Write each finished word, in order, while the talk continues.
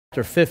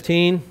Chapter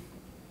 15,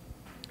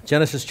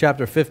 Genesis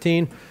chapter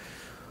 15.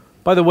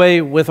 By the way,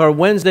 with our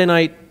Wednesday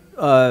night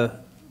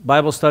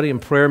Bible study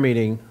and prayer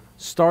meeting,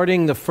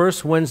 starting the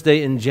first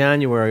Wednesday in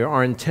January,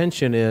 our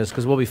intention is,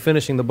 because we'll be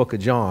finishing the book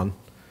of John,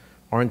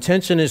 our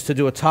intention is to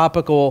do a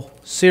topical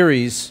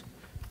series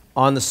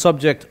on the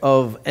subject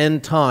of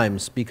end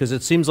times, because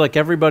it seems like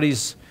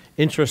everybody's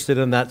interested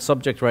in that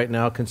subject right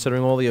now,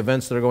 considering all the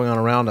events that are going on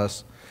around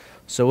us.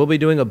 So we'll be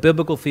doing a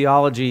biblical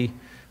theology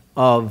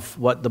of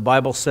what the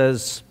Bible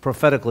says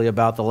prophetically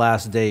about the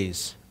last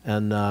days.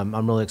 And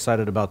I'm really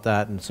excited about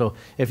that. And so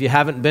if you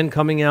haven't been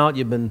coming out,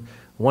 you've been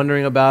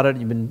wondering about it,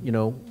 you've been,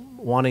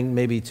 wanting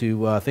maybe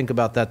to think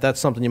about that, that's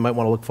something you might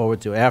want to look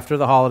forward to. After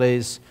the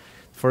holidays,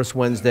 first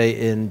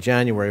Wednesday in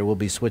January, we'll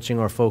be switching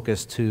our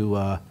focus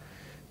to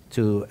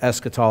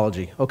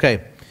eschatology.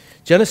 Okay,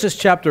 Genesis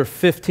chapter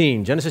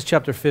 15. Genesis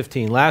chapter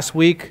 15. Last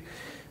week,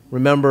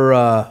 remember,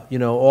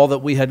 all that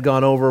we had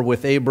gone over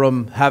with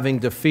Abram having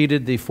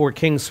defeated the four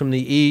kings from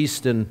the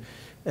east, and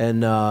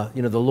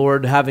the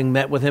Lord having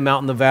met with him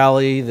out in the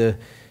valley,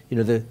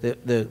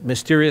 the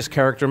mysterious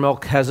character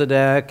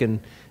Melchizedek,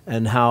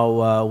 and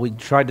how we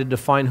tried to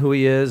define who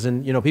he is,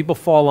 and people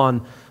fall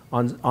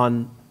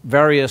on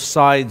various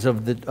sides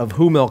of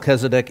who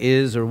Melchizedek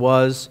is or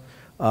was.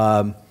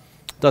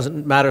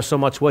 Doesn't matter so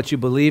much what you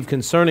believe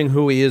concerning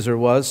who he is or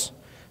was.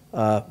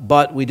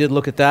 But we did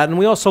look at that, and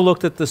we also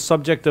looked at the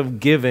subject of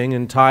giving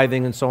and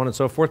tithing and so on and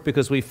so forth,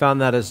 because we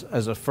found that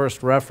as a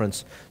first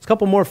reference. There's a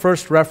couple more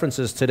first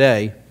references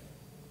today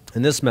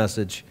in this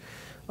message,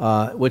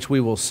 which we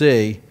will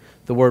see.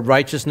 The word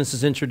righteousness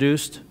is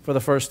introduced for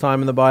the first time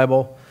in the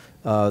Bible.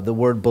 The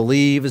word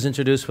believe is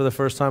introduced for the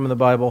first time in the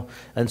Bible.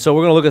 And so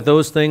we're going to look at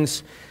those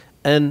things.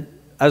 And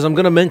as I'm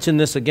going to mention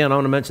this again, I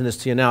want to mention this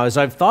to you now. As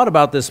I've thought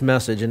about this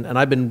message, and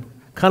I've been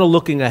kind of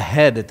looking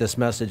ahead at this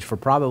message for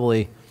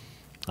probably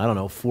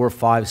 4,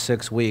 5,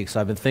 6 weeks.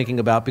 I've been thinking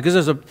about, because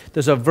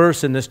there's a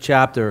verse in this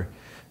chapter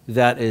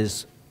that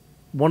is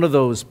one of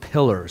those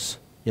pillars,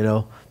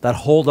 that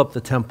hold up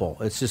the temple.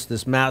 It's just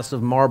this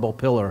massive marble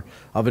pillar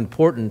of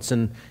importance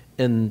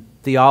in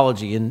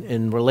theology,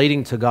 in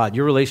relating to God,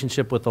 your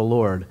relationship with the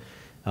Lord.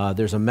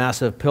 There's a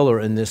massive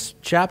pillar in this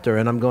chapter,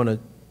 and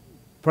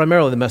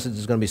primarily the message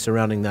is going to be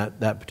surrounding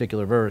that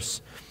particular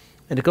verse.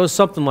 And it goes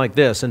something like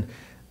this, and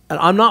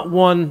I'm not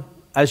one,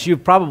 as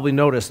you've probably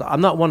noticed,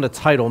 I'm not one to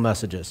title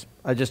messages.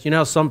 I just,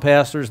 how some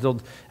pastors,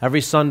 they'll every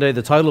Sunday,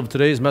 the title of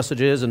today's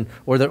message is,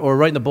 or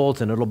right in the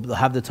bulletin, it'll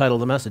have the title of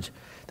the message.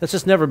 That's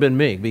just never been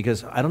me,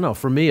 because, I don't know,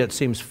 for me it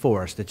seems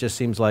forced. It just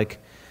seems like,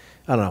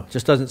 it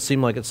just doesn't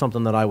seem like it's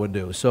something that I would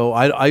do. So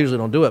I usually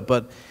don't do it,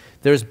 but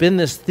there's been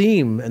this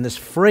theme and this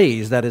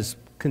phrase that has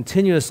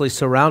continuously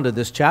surrounded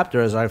this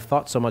chapter as I've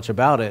thought so much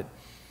about it.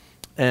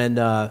 And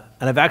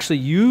I've actually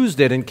used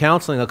it in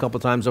counseling a couple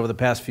times over the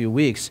past few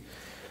weeks.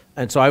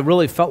 And so I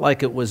really felt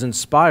like it was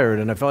inspired,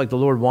 and I felt like the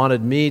Lord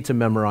wanted me to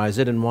memorize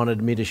it and wanted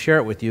me to share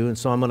it with you. And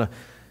so I'm going to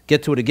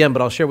get to it again,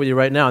 but I'll share it with you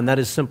right now, and that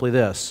is simply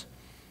this.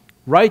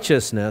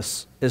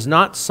 Righteousness is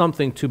not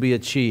something to be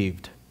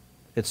achieved.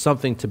 It's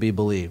something to be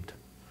believed.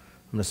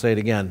 I'm going to say it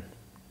again,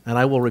 and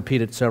I will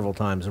repeat it several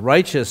times.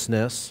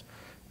 Righteousness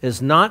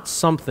is not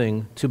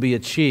something to be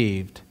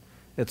achieved.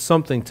 It's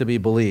something to be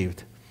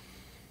believed.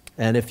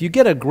 And if you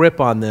get a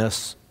grip on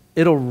this,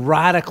 it'll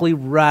radically,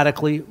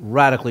 radically,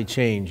 radically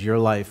change your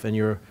life and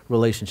your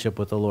relationship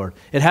with the Lord.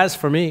 It has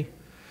for me.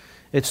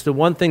 It's the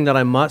one thing that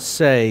I must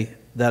say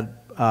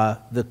that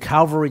the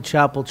Calvary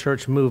Chapel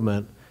Church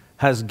movement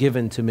has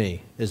given to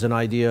me, is an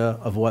idea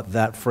of what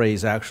that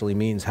phrase actually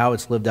means, how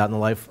it's lived out in the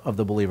life of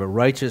the believer.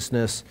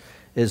 Righteousness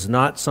is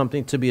not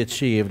something to be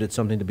achieved, it's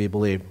something to be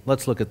believed.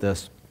 Let's look at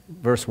this.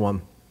 Verse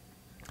 1.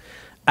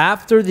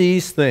 After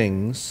these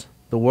things,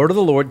 the word of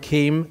the Lord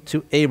came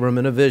to Abram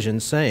in a vision,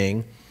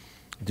 saying,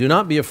 "Do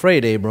not be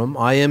afraid, Abram.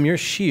 I am your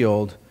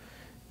shield,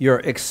 your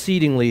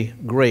exceedingly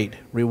great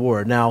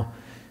reward." Now,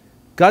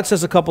 God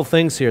says a couple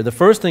things here. The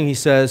first thing he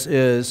says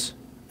is,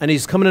 and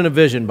he's coming in a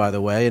vision, by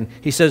the way, and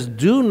he says,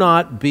 do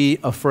not be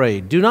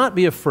afraid. Do not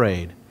be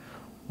afraid.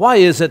 Why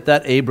is it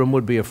that Abram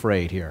would be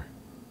afraid here?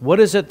 What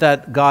is it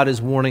that God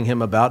is warning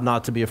him about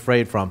not to be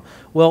afraid from?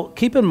 Well,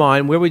 keep in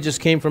mind where we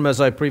just came from,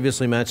 as I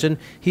previously mentioned.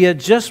 He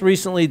had just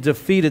recently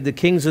defeated the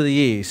kings of the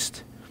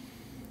east.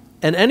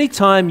 And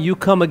anytime you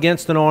come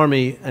against an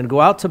army and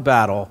go out to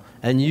battle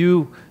and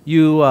you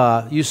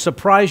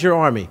surprise your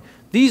army,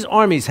 these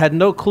armies had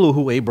no clue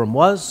who Abram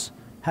was,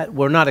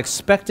 were not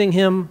expecting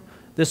him.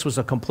 This was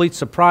a complete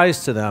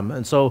surprise to them.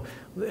 And so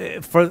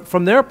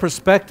from their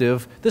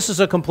perspective, this is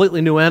a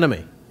completely new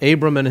enemy,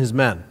 Abram and his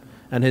men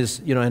and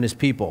his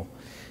people.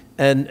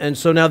 And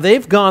so now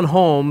they've gone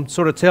home,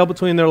 sort of tail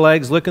between their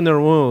legs, licking their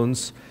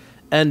wounds,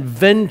 and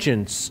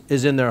vengeance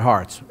is in their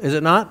hearts, is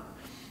it not?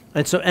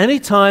 And so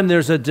anytime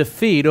there's a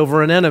defeat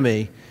over an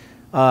enemy,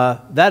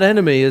 that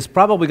enemy is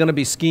probably going to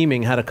be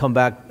scheming how to come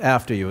back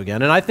after you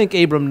again. And I think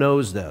Abram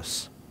knows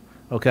this.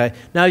 Okay?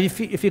 Now,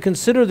 if you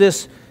consider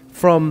this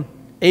from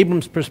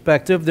Abram's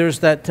perspective, there's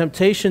that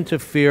temptation to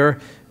fear,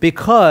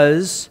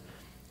 because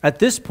at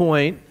this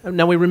point,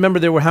 now we remember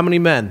there were how many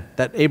men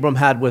that Abram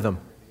had with him?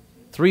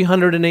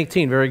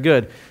 318, very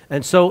good.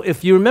 And so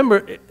if you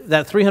remember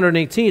that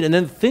 318, and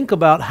then think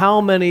about how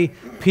many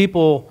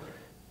people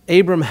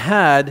Abram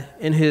had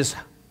in his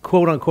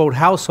quote-unquote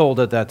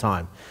household at that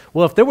time.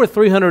 Well, if there were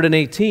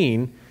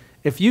 318,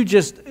 if you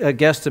just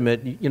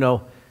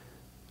guesstimate,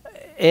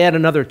 add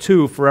another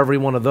 2 for every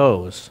one of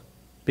those,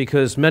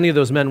 because many of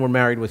those men were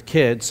married with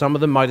kids. Some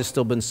of them might have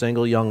still been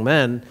single young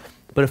men.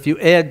 But if you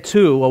add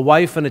 2, a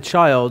wife and a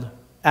child,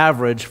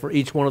 average for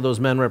each one of those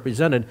men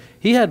represented,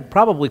 he had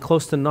probably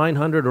close to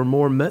 900 or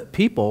more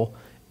people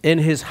in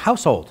his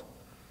household.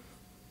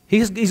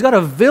 He's got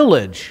a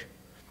village.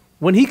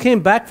 When he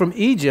came back from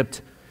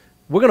Egypt,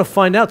 we're going to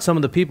find out some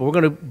of the people. We're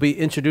going to be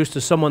introduced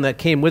to someone that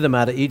came with him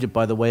out of Egypt,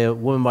 by the way, a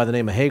woman by the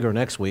name of Hagar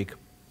next week.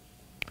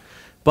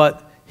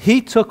 But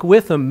he took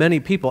with him many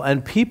people,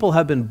 and people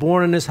have been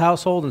born in his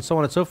household and so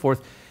on and so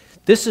forth.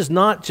 This is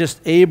not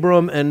just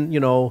Abram and,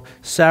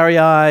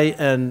 Sarai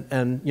and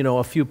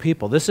a few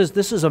people. This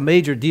is a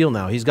major deal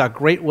now. He's got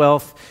great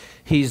wealth.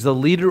 He's the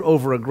leader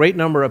over a great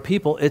number of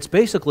people. It's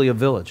basically a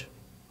village,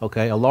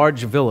 okay? A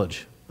large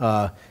village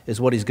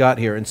is what he's got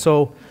here. And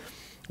so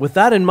with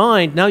that in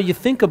mind, now you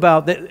think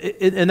about that.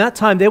 In that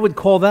time, they would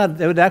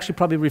actually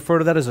probably refer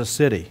to that as a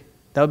city.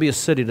 That would be a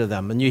city to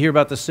them. And you hear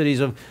about the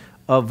cities of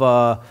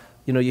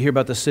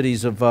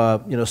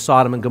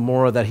Sodom and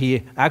Gomorrah that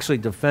he actually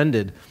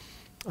defended.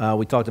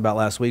 We talked about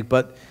last week,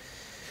 but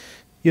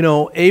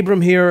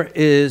Abram here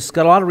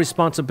got a lot of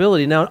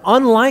responsibility. Now,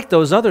 unlike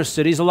those other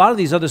cities, a lot of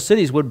these other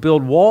cities would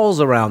build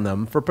walls around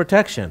them for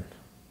protection.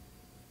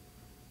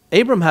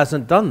 Abram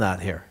hasn't done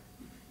that here.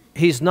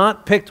 He's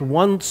not picked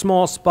one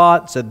small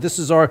spot, said this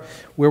is where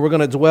we're going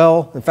to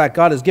dwell. In fact,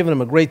 God has given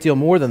him a great deal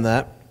more than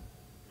that,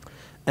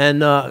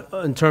 and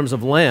in terms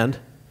of land,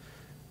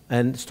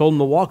 and he's told him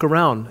to walk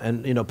around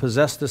and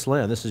possess this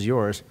land. This is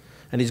yours,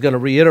 and he's going to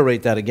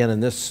reiterate that again in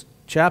this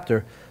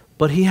chapter,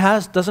 but he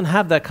doesn't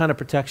have that kind of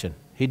protection.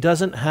 He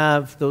doesn't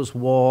have those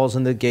walls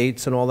and the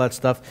gates and all that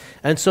stuff.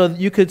 And so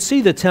you could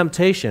see the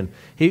temptation.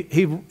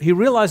 He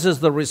realizes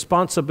the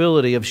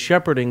responsibility of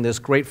shepherding this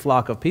great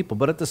flock of people,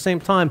 but at the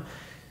same time,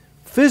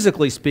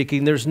 physically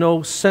speaking, there's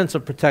no sense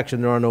of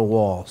protection. There are no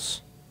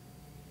walls.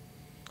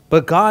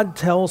 But God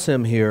tells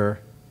him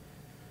here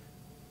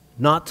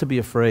not to be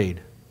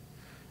afraid.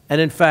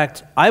 And in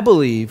fact, I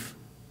believe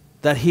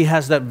that he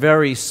has that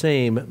very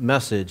same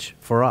message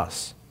for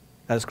us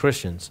as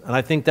Christians. And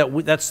I think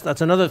that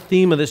that's another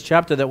theme of this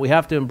chapter that we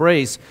have to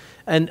embrace.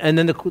 And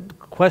then the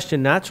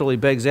question naturally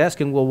begs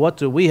asking, well, what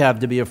do we have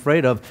to be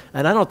afraid of?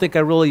 And I don't think I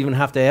really even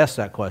have to ask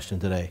that question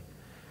today.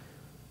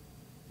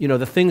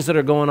 The things that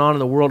are going on in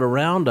the world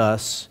around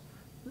us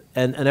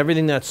and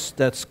everything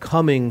that's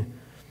coming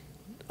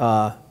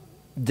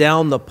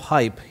down the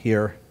pipe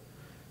here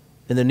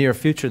in the near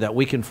future that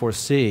we can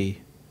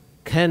foresee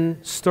can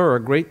stir a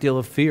great deal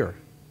of fear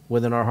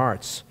within our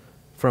hearts.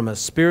 From a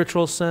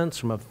spiritual sense,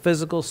 from a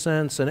physical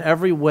sense, in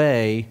every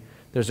way,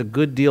 there's a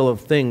good deal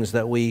of things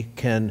that we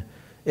can,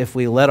 if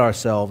we let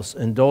ourselves,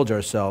 indulge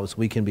ourselves,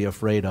 we can be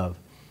afraid of.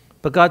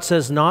 But God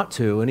says not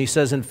to, and he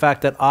says, in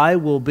fact, that I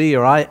will be,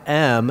 or I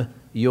am,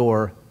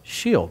 your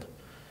shield.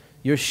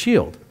 Your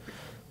shield.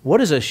 What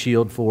is a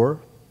shield for?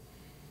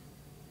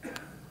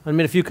 I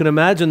mean, if you can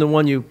imagine the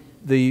one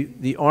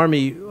the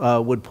army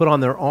would put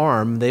on their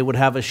arm, they would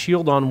have a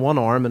shield on one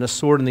arm and a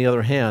sword in the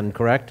other hand,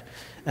 correct?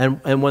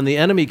 And when the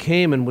enemy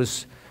came and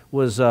was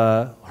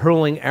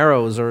hurling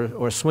arrows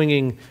or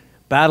swinging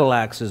battle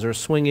axes or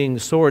swinging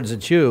swords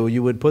at you,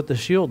 you would put the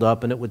shield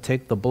up and it would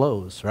take the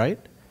blows, right?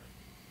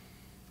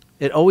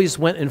 It always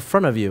went in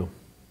front of you.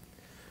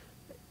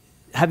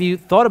 Have you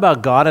thought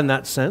about God in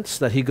that sense,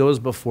 that he goes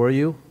before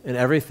you in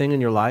everything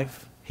in your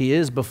life? He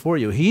is before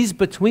you. He's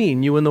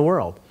between you and the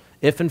world.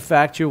 If in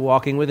fact you're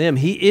walking with him,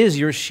 he is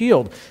your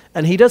shield.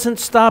 And he doesn't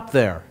stop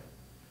there.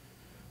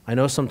 I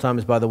know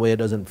sometimes, by the way, it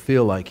doesn't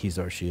feel like he's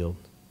our shield.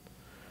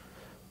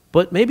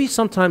 But maybe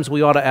sometimes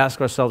we ought to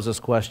ask ourselves this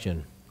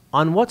question.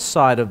 On what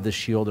side of the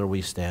shield are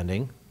we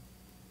standing?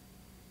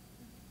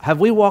 Have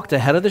we walked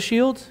ahead of the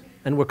shield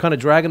and we're kind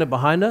of dragging it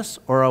behind us?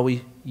 Or are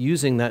we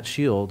using that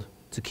shield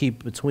to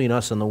keep between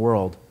us and the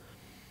world?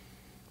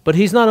 But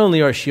he's not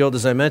only our shield,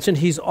 as I mentioned,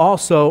 he's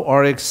also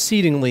our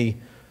exceedingly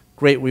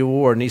great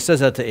reward. And he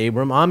says that to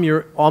Abram,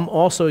 I'm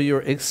also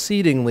your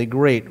exceedingly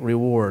great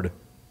reward.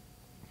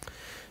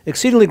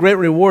 Exceedingly great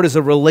reward is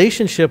a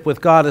relationship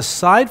with God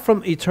aside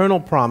from eternal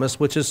promise,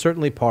 which is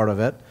certainly part of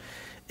it.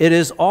 It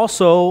is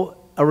also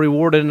a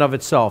reward in and of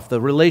itself,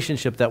 the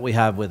relationship that we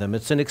have with him.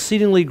 It's an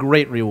exceedingly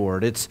great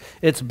reward.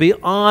 It's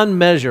beyond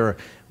measure.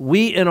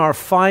 We in our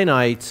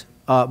finite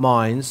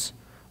minds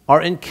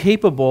are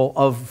incapable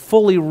of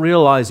fully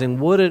realizing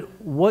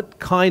what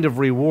kind of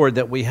reward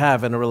that we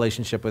have in a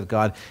relationship with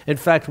God. In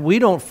fact, we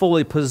don't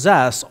fully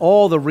possess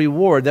all the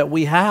reward that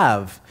we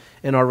have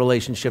in our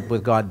relationship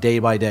with God day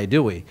by day,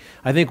 do we?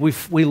 I think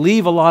we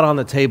leave a lot on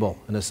the table,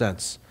 in a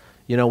sense.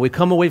 We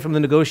come away from the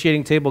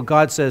negotiating table.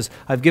 God says,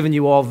 I've given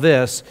you all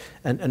this,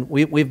 and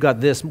we've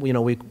got this,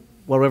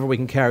 wherever we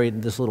can carry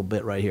this little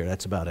bit right here.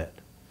 That's about it.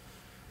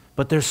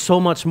 But there's so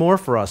much more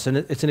for us, and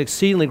it's an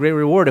exceedingly great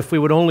reward if we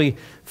would only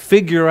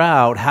figure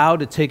out how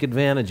to take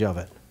advantage of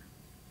it.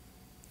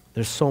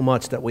 There's so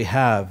much that we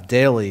have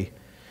daily.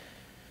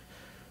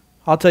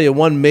 I'll tell you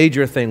one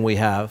major thing we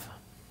have.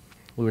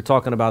 We were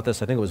talking about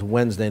this, I think it was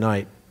Wednesday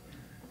night.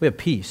 We have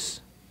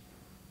peace.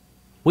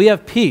 We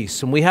have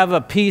peace, and we have a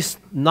peace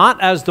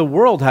not as the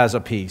world has a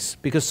peace,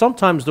 because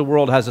sometimes the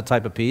world has a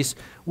type of peace.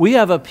 We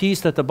have a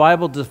peace that the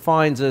Bible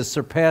defines as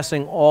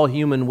surpassing all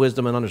human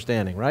wisdom and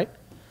understanding, right?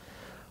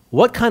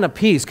 What kind of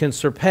peace can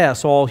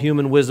surpass all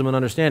human wisdom and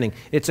understanding?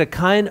 It's a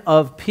kind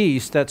of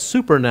peace that's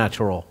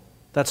supernatural,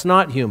 that's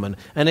not human,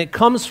 and it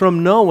comes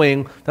from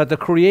knowing that the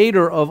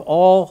creator of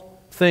all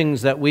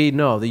things that we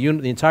know, the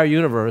entire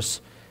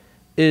universe,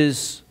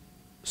 is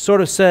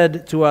sort of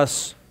said to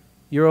us,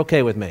 you're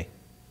okay with me.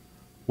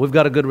 We've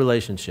got a good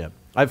relationship.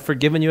 I've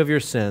forgiven you of your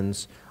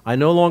sins. I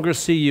no longer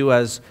see you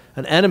as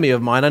an enemy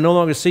of mine. I no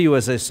longer see you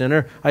as a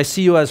sinner. I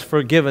see you as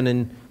forgiven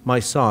in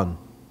my Son.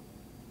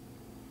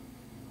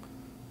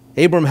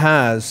 Abram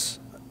has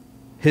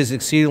his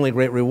exceedingly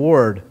great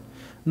reward.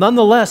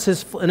 Nonetheless,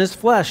 in his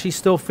flesh, he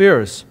still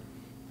fears.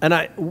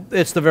 And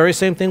it's the very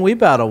same thing we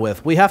battle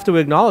with. We have to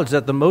acknowledge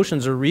that the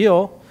emotions are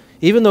real.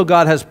 Even though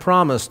God has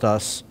promised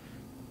us,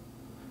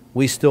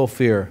 we still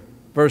fear.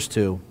 Verse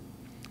 2.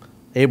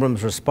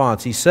 Abram's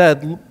response, he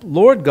said,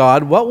 Lord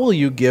God, what will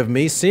you give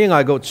me, seeing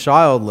I go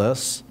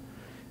childless,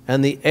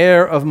 and the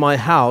heir of my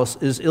house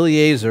is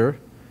Eliezer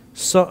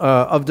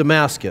of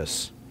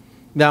Damascus?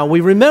 Now, we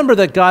remember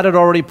that God had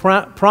already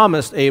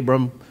promised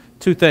Abram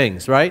two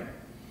things, right?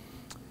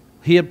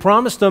 He had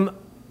promised him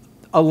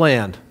a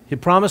land. He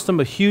promised him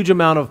a huge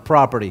amount of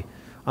property.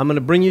 I'm going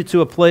to bring you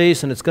to a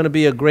place, and it's going to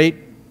be a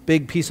great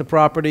big piece of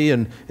property,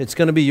 and it's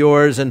going to be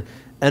yours. And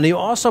he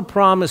also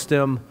promised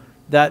him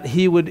that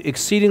he would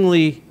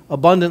exceedingly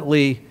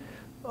abundantly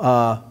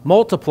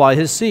multiply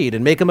his seed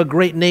and make him a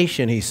great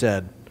nation, he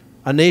said.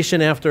 A nation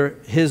after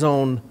his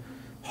own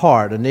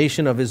heart, a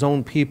nation of his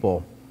own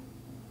people.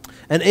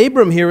 And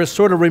Abram here is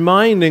sort of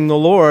reminding the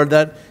Lord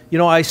that,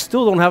 I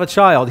still don't have a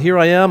child. Here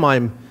I am,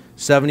 I'm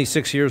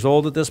 76 years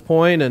old at this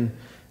point,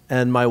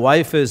 and my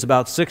wife is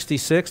about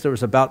 66. There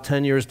was about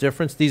 10 years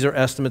difference. These are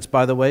estimates,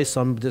 by the way.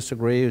 Some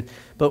disagree.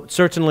 But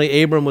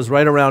certainly Abram was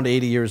right around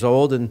 80 years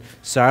old, and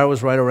Sarah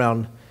was right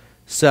around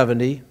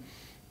 70.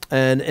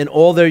 And in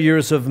all their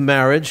years of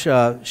marriage,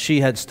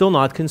 she had still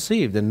not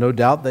conceived. And no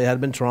doubt they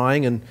had been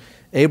trying. And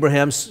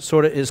Abraham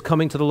sort of is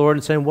coming to the Lord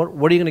and saying, what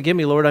are you going to give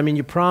me, Lord? I mean,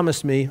 you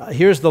promised me.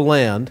 Here's the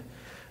land.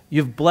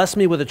 You've blessed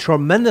me with a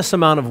tremendous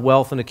amount of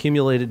wealth and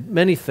accumulated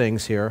many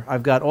things here.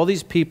 I've got all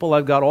these people.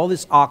 I've got all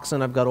this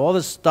oxen. I've got all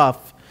this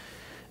stuff.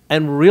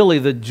 And really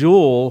the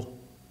jewel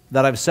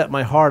that I've set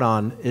my heart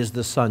on is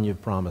the son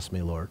you've promised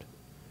me, Lord.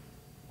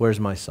 Where's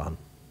my son?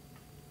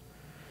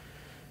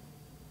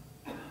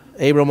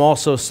 Abram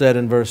also said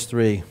in verse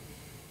 3,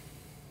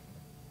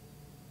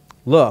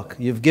 Look,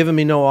 you've given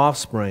me no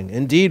offspring.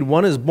 Indeed,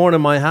 one is born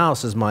in my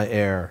house as my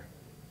heir.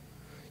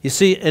 You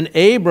see, in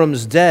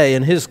Abram's day,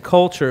 in his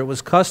culture, it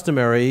was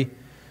customary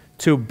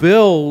to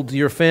build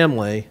your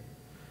family.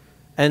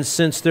 And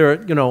since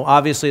there,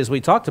 obviously, as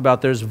we talked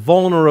about, there's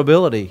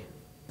vulnerability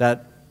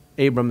that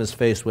Abram is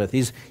faced with.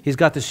 He's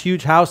got this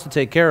huge house to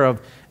take care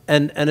of.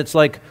 And it's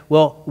like,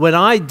 well, when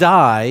I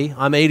die,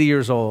 I'm 80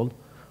 years old,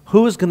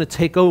 who is going to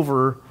take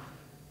over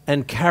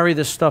and carry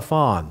this stuff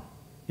on?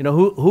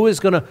 Who's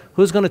going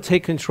to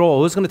take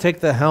control? Who's going to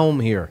take the helm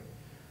here?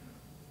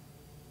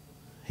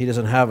 He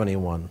doesn't have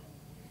anyone.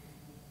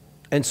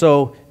 And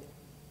so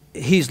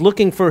he's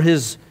looking for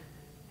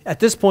at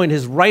this point,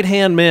 his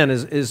right-hand man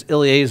is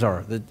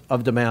Eliezer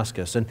of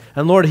Damascus. And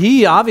Lord,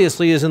 he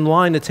obviously is in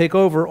line to take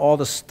over all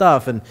the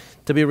stuff and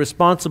to be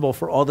responsible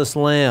for all this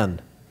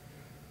land.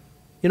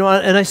 And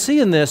I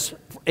see in this,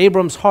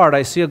 Abram's heart,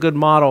 I see a good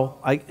model,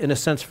 in a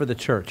sense, for the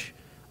church.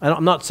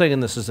 I'm not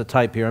saying this is a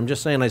type here. I'm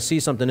just saying I see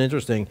something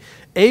interesting.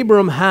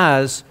 Abram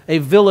has a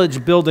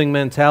village-building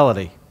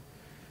mentality.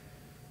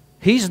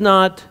 He's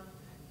not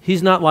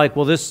like,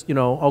 well, this,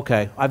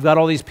 okay, I've got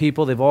all these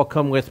people. They've all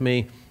come with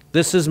me.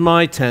 This is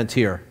my tent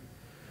here.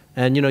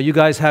 And, you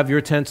guys have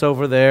your tents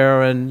over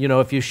there. And,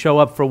 if you show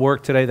up for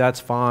work today, that's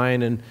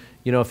fine. And,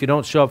 if you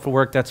don't show up for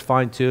work, that's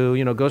fine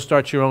too. Go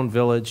start your own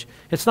village.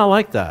 It's not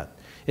like that.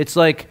 It's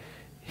like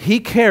he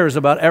cares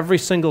about every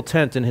single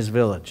tent in his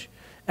village.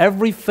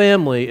 Every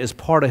family is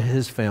part of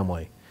his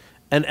family.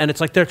 And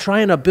it's like they're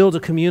trying to build a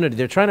community.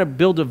 They're trying to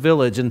build a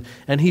village,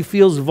 and he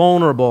feels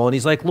vulnerable. And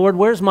he's like, Lord,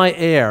 where's my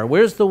heir?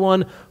 Where's the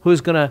one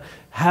who's going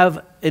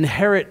to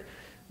inherit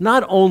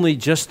not only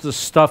just the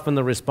stuff and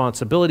the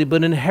responsibility,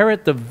 but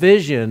inherit the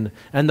vision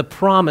and the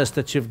promise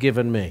that you've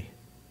given me?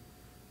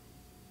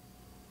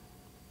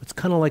 It's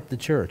kind of like the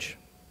church.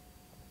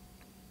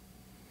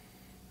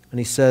 And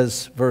he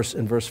says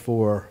in verse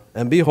 4,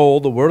 And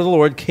behold, the word of the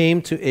Lord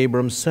came to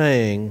Abram,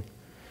 saying,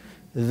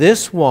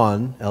 This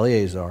one,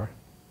 Eliezer,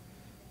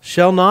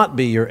 shall not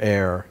be your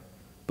heir,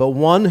 but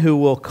one who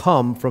will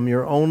come from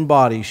your own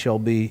body shall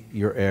be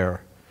your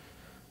heir.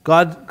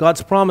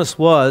 God's promise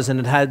was, and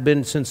it had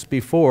been since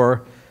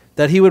before,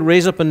 that he would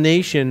raise up a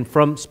nation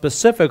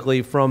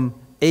specifically from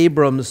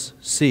Abram's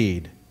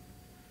seed.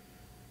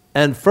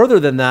 And further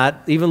than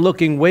that, even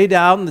looking way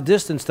down in the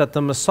distance, that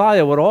the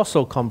Messiah would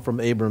also come from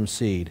Abram's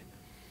seed.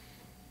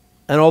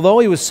 And although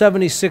he was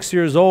 76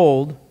 years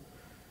old,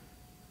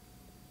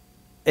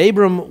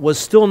 Abram was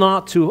still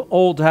not too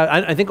old to have.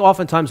 I think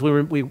oftentimes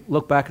we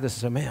look back at this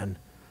and say, man,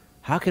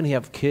 how can he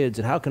have kids,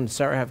 and how can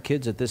Sarah have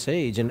kids at this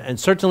age? And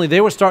certainly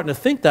they were starting to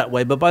think that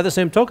way, but by the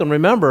same token,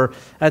 remember,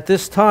 at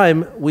this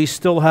time, we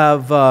still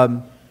have,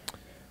 well,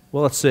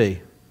 let's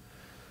see.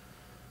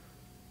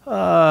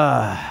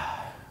 I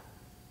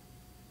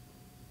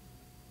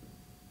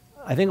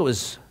think it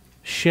was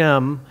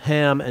Shem,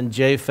 Ham, and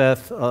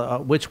Japheth.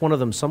 Which one of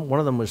them? One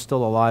of them was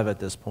still alive at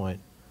this point.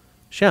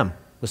 Shem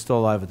was still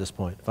alive at this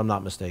point, if I'm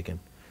not mistaken.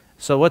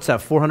 So what's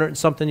that, 400 and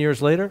something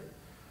years later?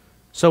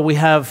 So we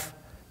have...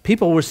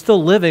 people were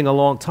still living a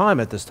long time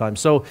at this time.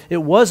 So it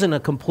wasn't a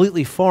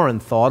completely foreign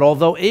thought,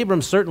 although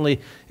Abram certainly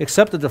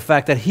accepted the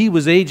fact that he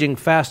was aging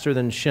faster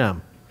than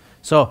Shem.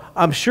 So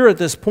I'm sure at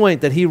this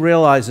point that he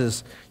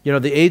realizes,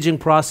 the aging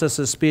process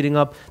is speeding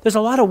up. There's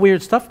a lot of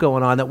weird stuff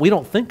going on that we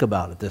don't think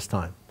about at this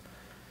time.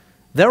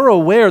 They're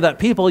aware that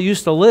people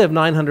used to live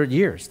 900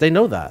 years. They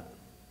know that.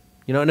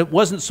 And it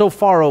wasn't so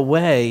far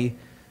away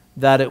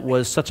that it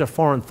was such a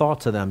foreign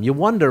thought to them. You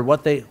wonder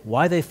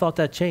why they thought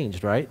that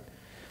changed, right?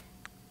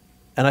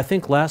 And I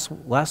think last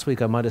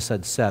week I might have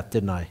said Seth,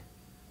 didn't I?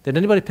 Did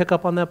anybody pick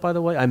up on that, by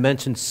the way? I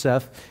mentioned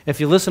Seth. If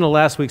you listen to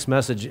last week's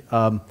message,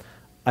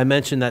 I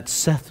mentioned that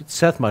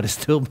Seth might have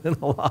still been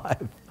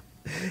alive.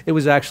 It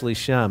was actually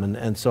Shem,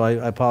 and so I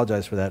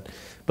apologize for that.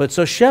 But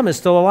so Shem is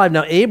still alive.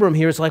 Now Abram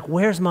here is like,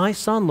 where's my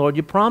son, Lord?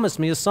 You promised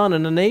me a son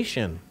and a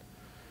nation.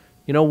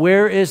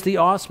 Where is the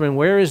offspring?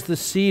 Where is the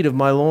seed of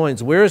my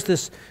loins? Where is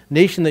this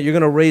nation that you're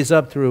going to raise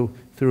up through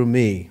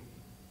me?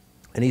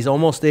 And he's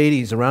almost 80.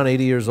 He's around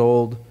 80 years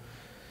old.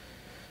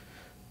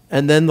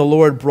 And then the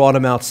Lord brought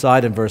him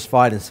outside in verse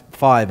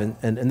 5,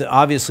 and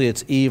obviously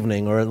it's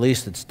evening, or at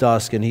least it's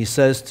dusk, and he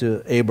says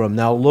to Abram,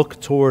 now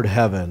look toward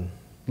heaven,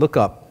 look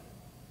up,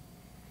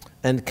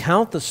 and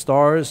count the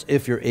stars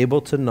if you're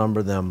able to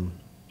number them.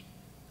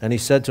 And he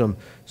said to him,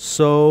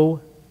 so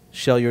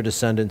shall your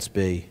descendants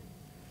be.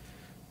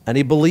 And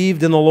he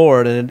believed in the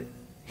Lord, and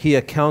he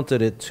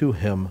accounted it to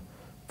him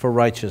for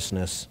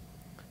righteousness.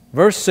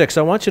 Verse 6,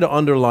 I want you to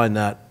underline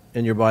that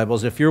in your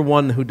Bibles, if you're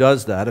one who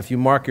does that, if you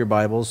mark your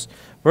Bibles.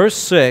 Verse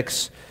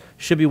 6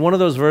 should be one of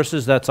those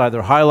verses that's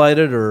either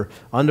highlighted or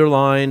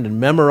underlined and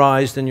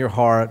memorized in your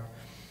heart,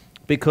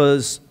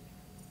 because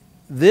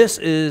this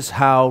is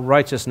how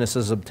righteousness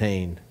is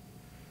obtained,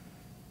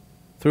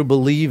 through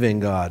believing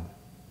God,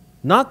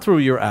 not through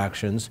your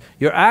actions.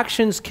 Your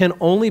actions can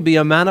only be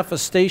a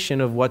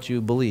manifestation of what you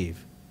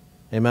believe.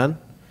 Amen?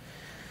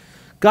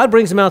 God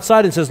brings him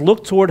outside and says,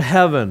 look toward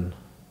heaven.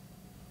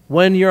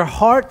 When your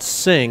heart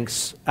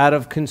sinks out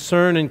of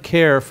concern and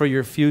care for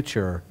your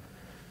future,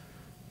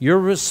 your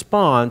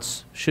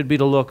response should be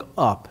to look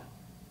up,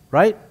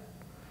 right?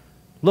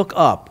 Look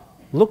up.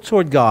 Look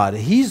toward God.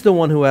 He's the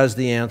one who has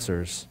the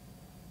answers.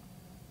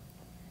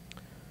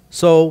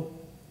 So,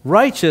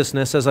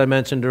 righteousness, as I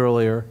mentioned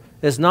earlier,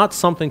 is not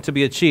something to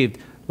be achieved.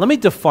 Let me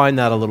define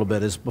that a little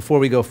bit before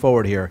we go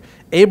forward here.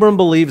 Abram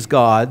believes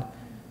God.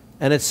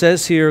 And it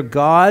says here,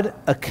 God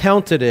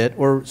accounted it,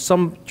 or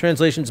some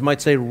translations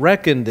might say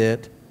reckoned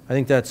it. I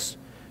think that's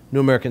New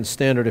American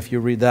Standard if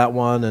you read that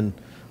one. And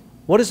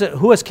what is it?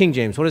 Who has King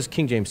James? What does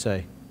King James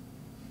say?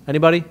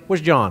 Anybody? Where's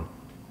John?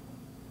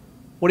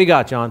 What do you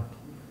got, John?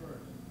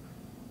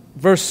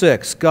 Verse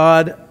 6,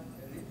 God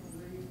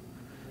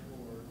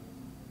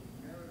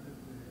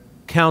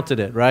counted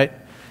it, right?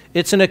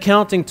 It's an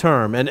accounting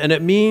term, and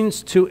it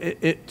means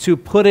to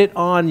put it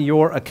on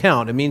your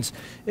account. It means,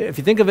 if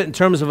you think of it in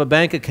terms of a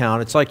bank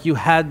account, it's like you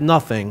had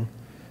nothing.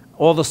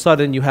 All of a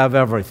sudden, you have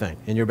everything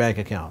in your bank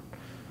account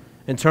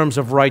in terms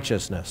of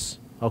righteousness,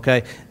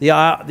 okay? The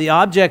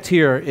object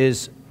here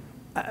is,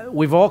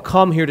 we've all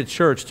come here to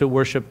church to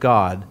worship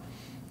God,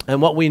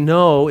 and what we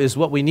know is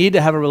what we need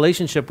to have a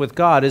relationship with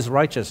God is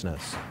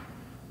righteousness.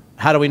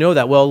 How do we know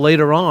that? Well,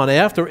 later on,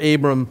 after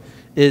Abram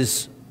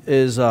is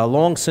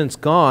long since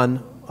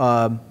gone,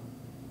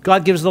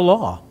 God gives the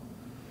law.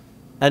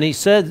 And he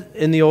said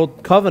in the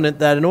Old Covenant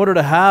that in order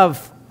to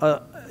have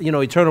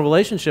eternal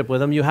relationship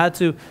with him, you had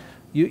to,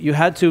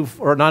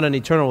 or not an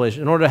eternal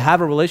relationship, in order to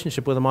have a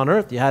relationship with him on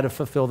earth, you had to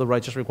fulfill the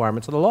righteous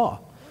requirements of the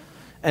law.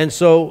 And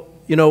so,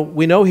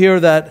 we know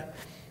here that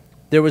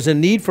there was a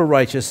need for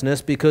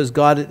righteousness because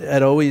God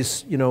had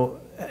always,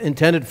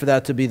 intended for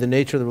that to be the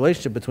nature of the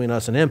relationship between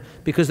us and him,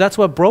 because that's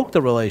what broke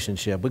the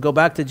relationship. We go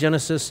back to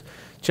Genesis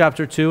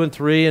chapter 2 and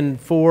 3 and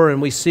 4, and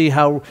we see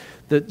how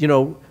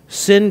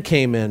sin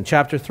came in.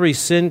 Chapter 3,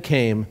 sin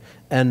came,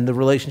 and the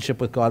relationship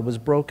with God was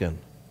broken.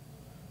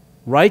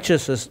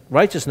 Righteousness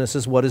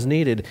is what is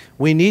needed.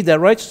 We need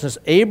that righteousness.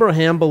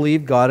 Abraham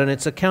believed God, and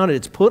it's accounted.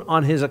 It's put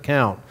on his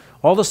account.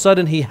 All of a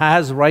sudden, he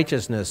has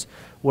righteousness,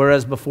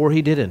 whereas before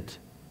he didn't.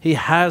 He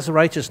has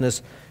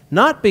righteousness,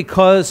 not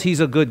because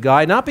he's a good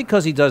guy, not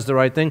because he does the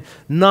right thing,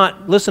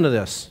 listen to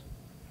this.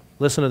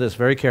 listen to this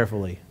very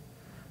carefully,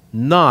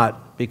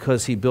 not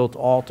because he built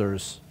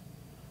altars,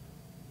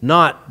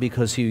 not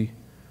because he,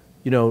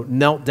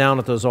 knelt down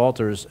at those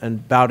altars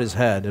and bowed his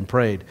head and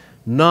prayed,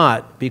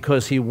 not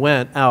because he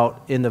went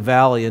out in the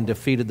valley and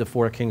defeated the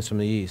 4 kings from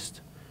the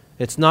east.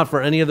 It's not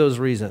for any of those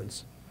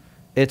reasons.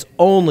 It's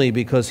only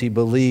because he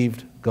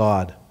believed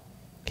God.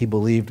 He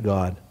believed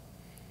God.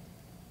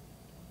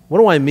 What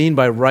do I mean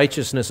by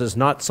righteousness is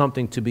not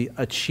something to be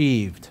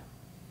achieved?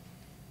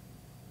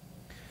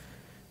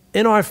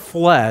 In our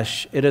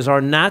flesh, it is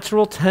our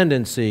natural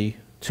tendency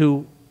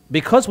to,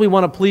 because we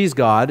want to please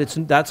God,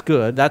 that's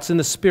good, that's in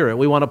the spirit,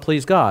 we want to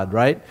please God,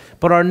 right?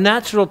 But our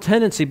natural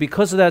tendency,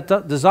 because of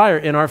that desire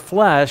in our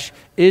flesh,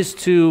 is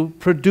to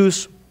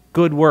produce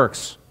good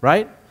works,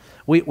 right?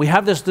 We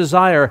have this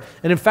desire,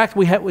 and in fact,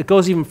 it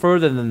goes even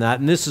further than that,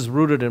 and this is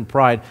rooted in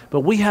pride,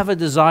 but we have a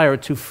desire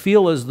to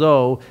feel as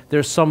though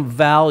there's some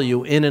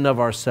value in and of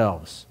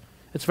ourselves.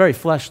 It's very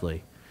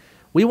fleshly.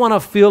 We want to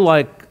feel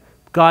like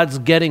God's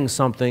getting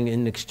something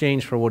in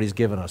exchange for what he's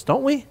given us,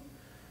 don't we?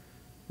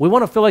 We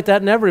want to feel like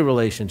that in every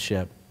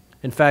relationship.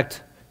 In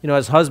fact,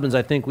 as husbands,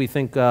 I think we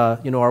think,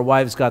 our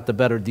wives got the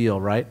better deal,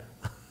 right?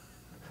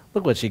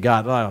 Look what she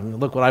got.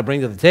 Look what I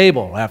bring to the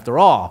table, after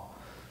all.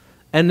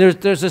 And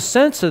there's a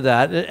sense of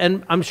that,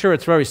 and I'm sure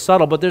it's very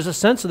subtle, but there's a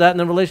sense of that in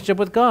the relationship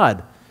with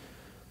God.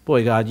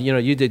 Boy, God,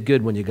 you did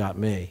good when you got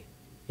me,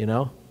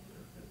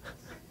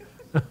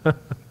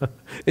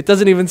 It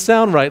doesn't even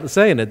sound right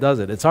saying it, does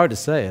it? It's hard to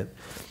say it.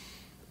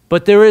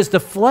 But there is the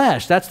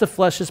flesh. That's the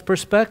flesh's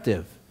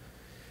perspective.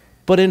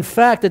 But in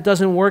fact, it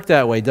doesn't work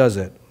that way, does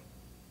it?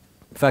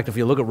 In fact, if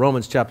you look at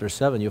Romans chapter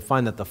 7, you'll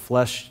find that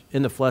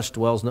in the flesh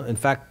dwells, in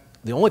fact,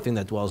 the only thing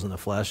that dwells in the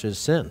flesh is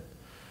sin,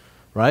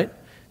 right?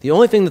 The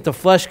only thing that the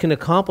flesh can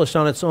accomplish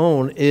on its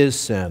own is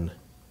sin.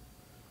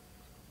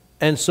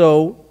 And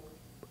so,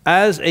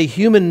 as a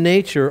human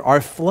nature, our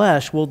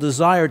flesh will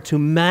desire to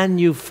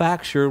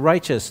manufacture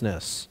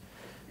righteousness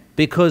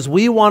because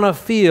we want to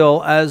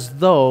feel as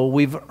though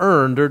we've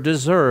earned or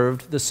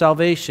deserved the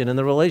salvation and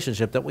the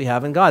relationship that we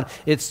have in God.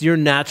 It's your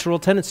natural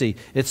tendency.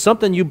 It's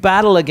something you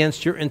battle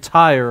against your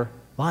entire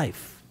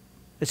life.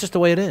 It's just the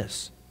way it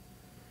is.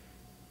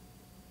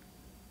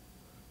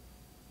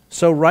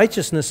 So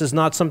righteousness is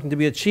not something to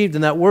be achieved,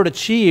 and that word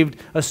achieved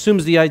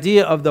assumes the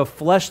idea of the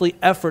fleshly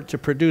effort to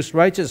produce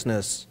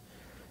righteousness,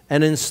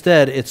 and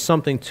instead it's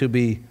something to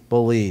be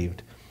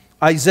believed.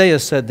 Isaiah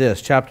said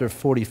this, chapter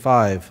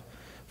 45,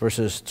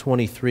 verses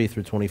 23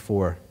 through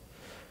 24.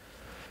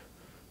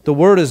 The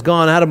word has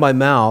gone out of my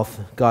mouth,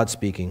 God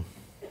speaking.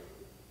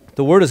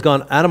 The word has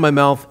gone out of my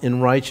mouth in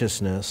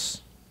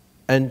righteousness,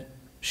 and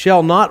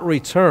shall not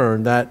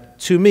return, that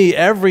to me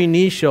every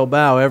knee shall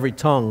bow, every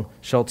tongue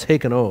shall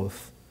take an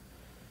oath.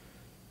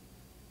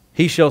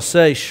 He shall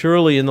say,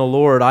 surely in the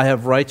Lord I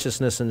have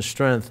righteousness and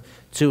strength.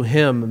 To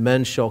him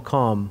men shall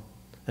come,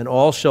 and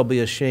all shall be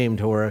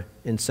ashamed who are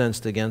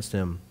incensed against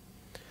him.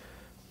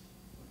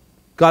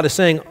 God is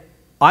saying,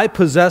 I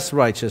possess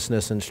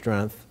righteousness and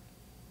strength.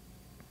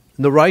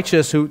 And the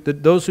righteous,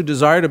 those who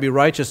desire to be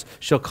righteous,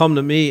 shall come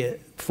to me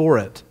for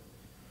it.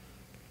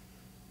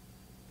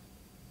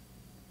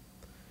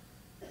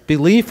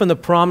 Belief in the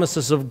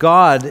promises of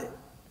God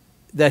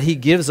that he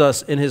gives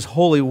us in his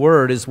holy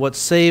word is what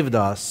saved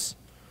us.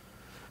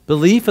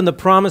 Belief in the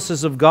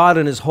promises of God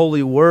and his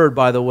holy word,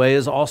 by the way,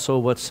 is also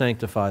what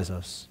sanctifies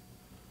us.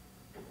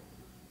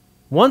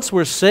 Once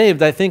we're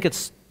saved, I think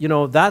it's,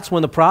 that's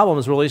when the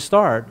problems really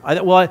start.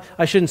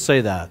 I shouldn't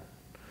say that.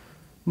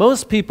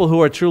 Most people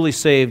who are truly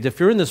saved, if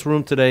you're in this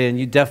room today and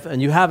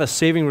you have a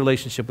saving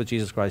relationship with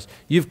Jesus Christ,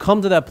 you've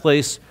come to that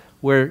place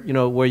where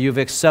you've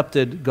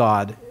accepted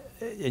God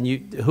and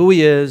who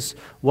he is,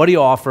 what he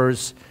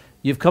offers.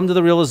 You've come to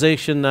the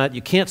realization that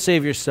you can't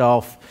save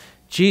yourself.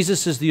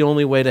 Jesus is the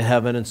only way to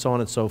heaven, and so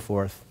on and so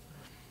forth.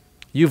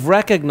 You've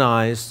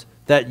recognized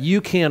that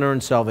you can't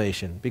earn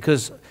salvation,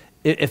 because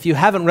if you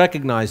haven't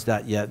recognized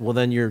that yet, well,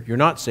 then you're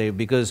not saved,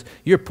 because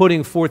you're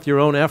putting forth your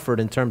own effort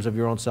in terms of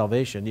your own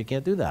salvation. You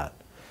can't do that.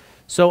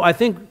 So I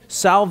think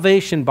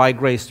salvation by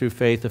grace through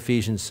faith,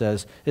 Ephesians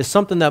says, is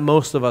something that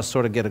most of us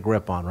sort of get a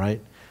grip on, right?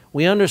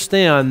 We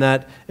understand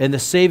that in the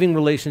saving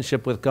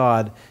relationship with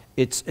God,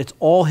 it's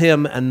all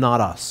him and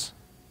not us.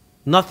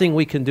 Nothing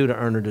we can do to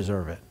earn or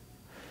deserve it.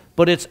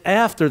 But it's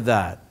after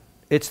that,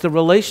 it's the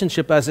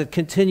relationship as it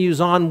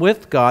continues on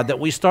with God that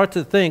we start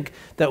to think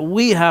that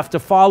we have to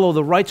follow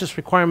the righteous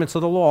requirements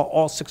of the law,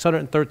 all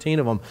 613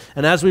 of them.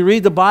 And as we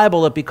read the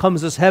Bible, it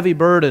becomes this heavy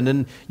burden,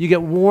 and you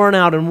get worn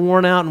out and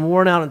worn out and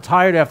worn out and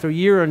tired after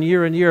year and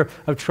year and year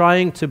of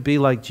trying to be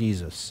like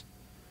Jesus.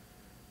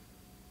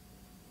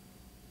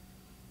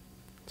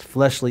 It's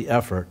fleshly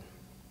effort.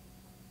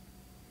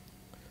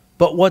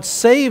 But what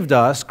saved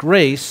us,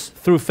 grace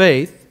through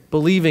faith,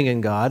 believing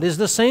in God, is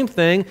the same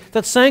thing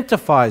that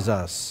sanctifies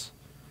us.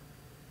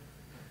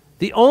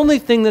 The only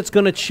thing that's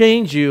going to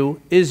change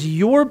you is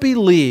your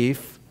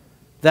belief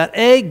that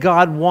A,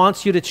 God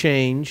wants you to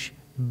change,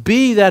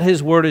 B, that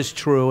his word is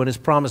true and his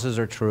promises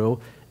are true,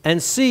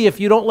 and C, if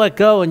you don't let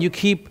go and you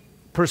keep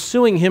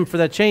pursuing him for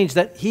that change,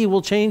 that he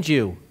will change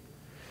you.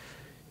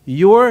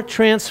 Your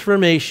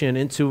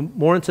transformation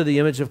more into the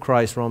image of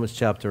Christ, Romans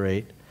chapter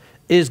 8,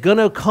 is going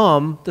to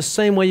come the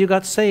same way you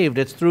got saved.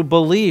 It's through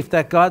belief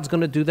that God's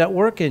going to do that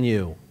work in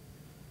you.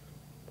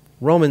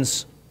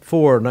 Romans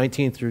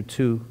 4:19 through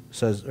 2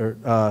 says,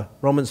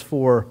 Romans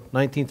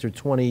 4:19 through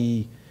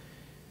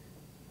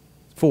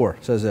 24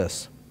 says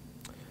this: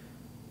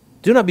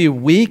 do not be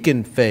weak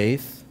in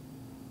faith,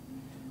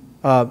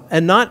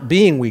 and not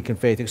being weak in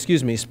faith,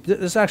 excuse me. This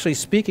is actually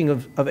speaking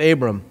of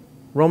Abram,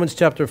 Romans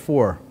chapter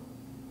 4.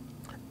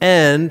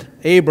 And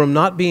Abram,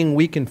 not being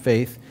weak in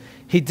faith,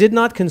 he did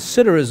not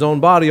consider his own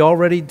body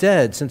already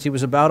dead, since he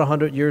was about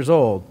 100 years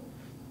old.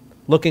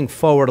 Looking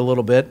forward a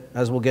little bit,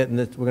 as we're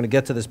going to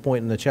get to this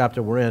point in the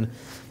chapter we're in,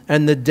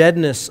 and the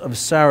deadness of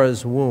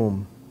Sarah's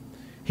womb.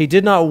 He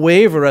did not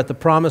waver at the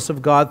promise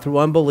of God through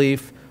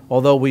unbelief,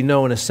 although we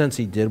know in a sense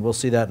he did. We'll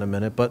see that in a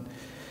minute. But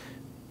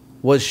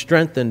was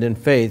strengthened in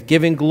faith,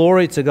 giving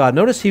glory to God.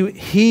 Notice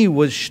he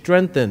was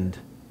strengthened.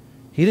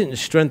 He didn't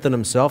strengthen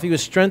himself. He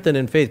was strengthened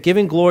in faith,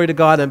 giving glory to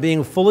God and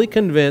being fully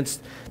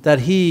convinced that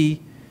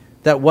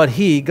what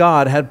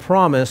God, had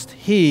promised,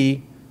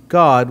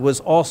 God, was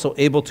also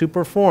able to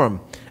perform.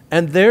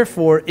 And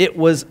therefore it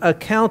was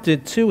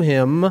accounted to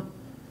him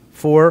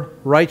for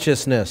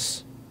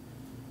righteousness.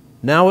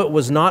 Now it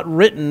was not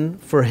written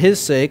for his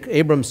sake,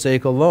 Abram's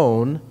sake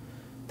alone,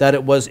 that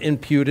it was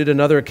imputed,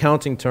 another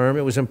accounting term,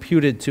 it was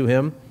imputed to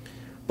him,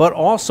 but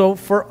also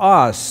for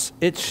us.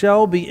 It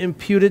shall be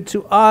imputed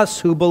to us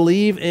who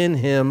believe in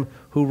him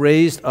who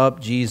raised up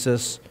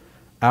Jesus,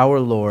 our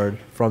Lord,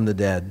 from the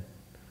dead.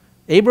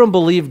 Abram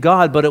believed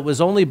God, but it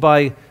was only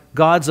by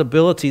God's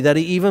ability that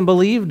he even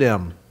believed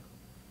him.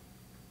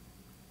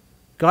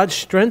 God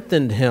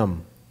strengthened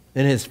him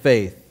in his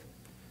faith,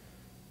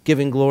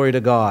 giving glory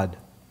to God.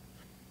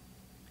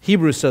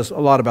 Hebrews says a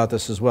lot about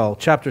this as well.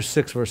 Chapter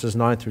 6, verses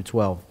 9 through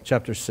 12.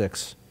 Chapter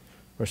 6,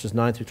 verses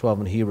 9 through 12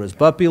 in Hebrews.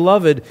 But,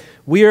 beloved,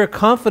 we are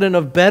confident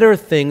of better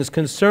things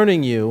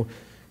concerning you.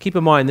 Keep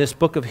in mind, this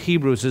book of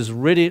Hebrews is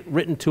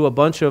written to a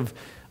bunch of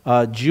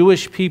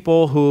Jewish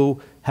people who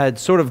had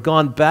sort of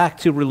gone back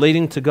to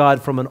relating to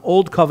God from an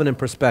old covenant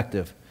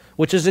perspective,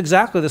 which is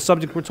exactly the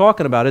subject we're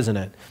talking about, isn't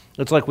it?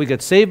 It's like we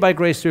get saved by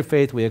grace through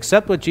faith, we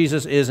accept what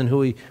Jesus is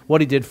and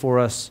what he did for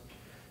us,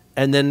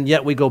 and then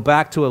yet we go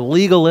back to a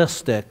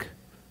legalistic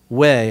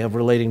way of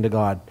relating to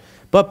God.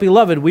 But,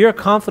 beloved, we are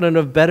confident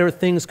of better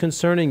things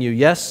concerning you.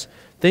 Yes,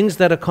 things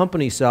that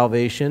accompany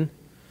salvation,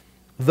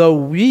 though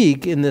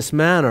weak in this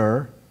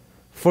manner.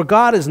 For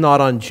God is not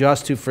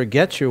unjust to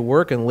forget your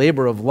work and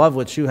labor of love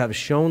which you have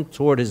shown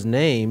toward his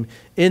name,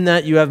 in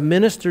that you have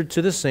ministered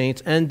to the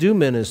saints and do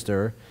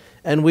minister.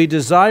 And we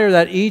desire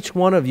that each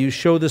one of you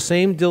show the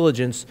same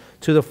diligence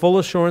to the full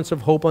assurance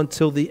of hope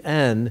until the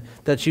end,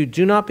 that you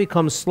do not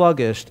become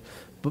sluggish,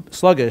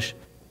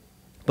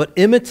 but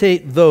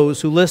imitate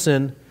those who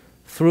listen,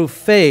 through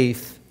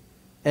faith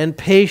and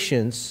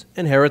patience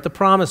inherit the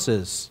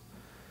promises.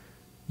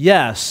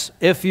 Yes,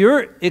 if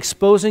you're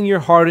exposing your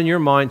heart and your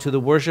mind to the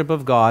worship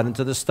of God and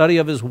to the study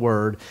of his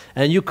word,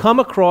 and you come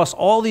across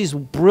all these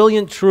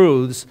brilliant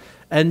truths,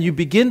 and you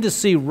begin to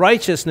see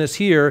righteousness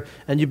here,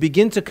 and you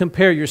begin to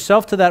compare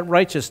yourself to that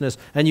righteousness,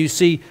 and you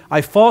see,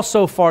 I fall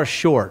so far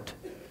short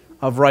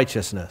of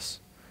righteousness.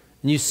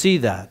 And you see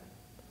that.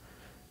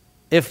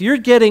 If you're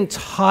getting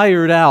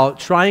tired out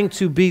trying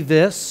to be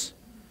this,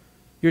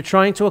 you're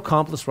trying to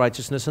accomplish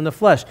righteousness in the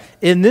flesh.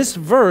 In this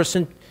verse,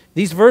 in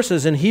these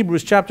verses in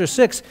Hebrews chapter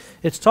 6,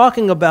 it's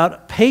talking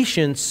about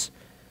patience,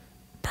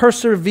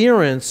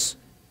 perseverance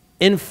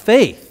in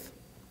faith,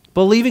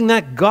 believing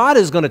that God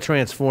is going to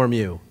transform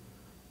you.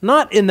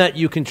 Not in that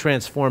you can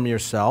transform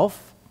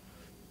yourself.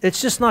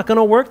 It's just not going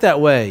to work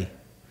that way.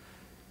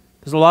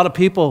 There's a lot of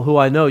people who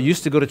I know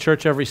used to go to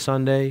church every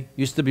Sunday,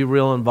 used to be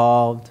real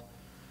involved,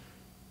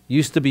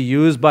 used to be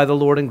used by the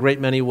Lord in great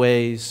many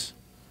ways.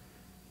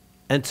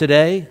 And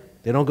today,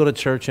 they don't go to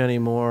church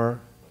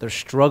anymore. They're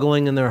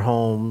struggling in their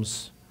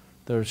homes.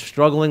 They're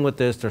struggling with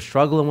this. They're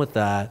struggling with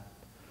that.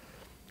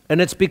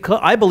 And it's because,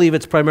 I believe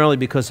it's primarily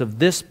because of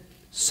this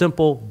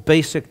simple,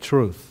 basic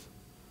truth.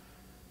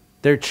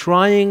 They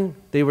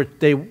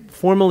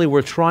formerly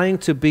were trying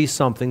to be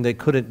something they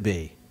couldn't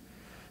be.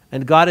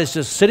 And God is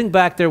just sitting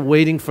back there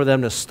waiting for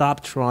them to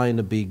stop trying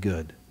to be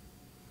good.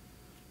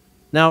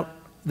 Now,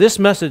 this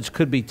message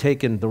could be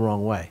taken the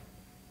wrong way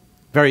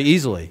very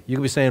easily. You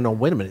could be saying, no,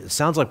 wait a minute, it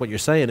sounds like what you're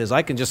saying is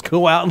I can just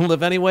go out and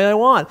live any way I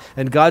want,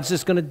 and God's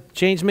just going to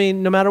change me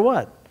no matter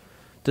what.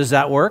 Does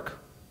that work?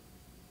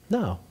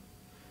 No.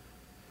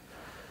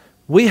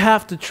 We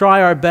have to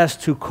try our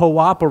best to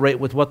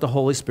cooperate with what the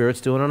Holy Spirit's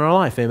doing in our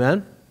life,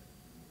 amen?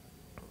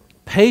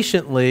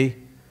 Patiently,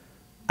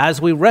 as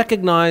we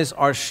recognize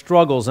our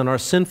struggles and our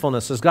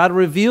sinfulness, as God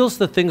reveals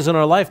the things in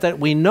our life that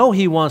we know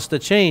he wants to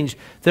change,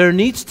 there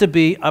needs to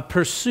be a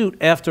pursuit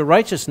after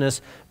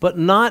righteousness, but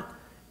not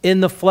in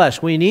the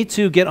flesh. We need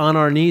to get on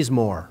our knees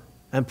more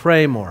and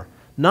pray more.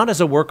 Not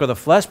as a work of the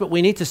flesh, but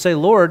we need to say,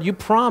 Lord, you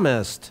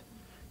promised.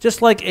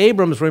 Just like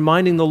Abram's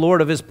reminding the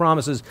Lord of his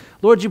promises.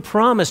 Lord, you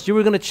promised you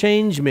were going to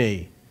change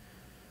me.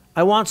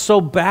 I want so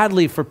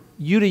badly for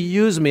you to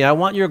use me. I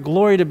want your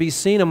glory to be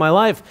seen in my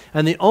life.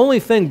 And the only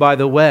thing, by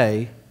the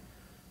way,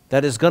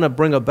 that is going to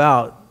bring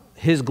about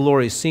his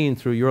glory seen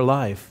through your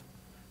life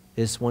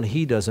is when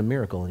he does a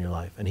miracle in your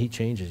life and he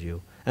changes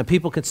you. And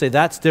people can say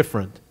that's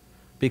different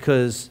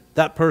because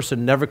that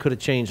person never could have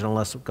changed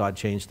unless God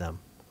changed them,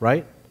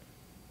 right?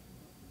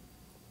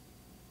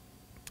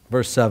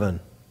 Verse 7,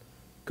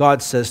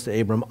 God says to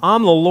Abram,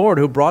 I'm the Lord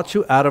who brought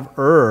you out of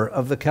Ur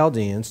of the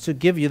Chaldeans to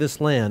give you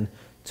this land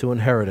to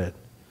inherit it.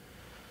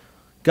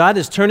 God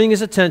is turning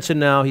his attention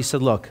now. He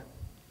said, look,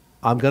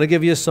 I'm going to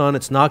give you a son.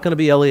 It's not going to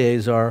be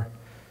Eleazar.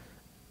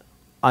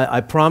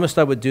 I promised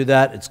I would do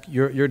that.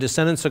 Your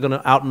descendants are going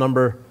to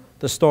outnumber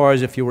the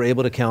stars if you were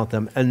able to count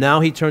them. And now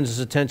he turns his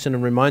attention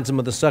and reminds him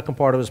of the second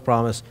part of his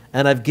promise,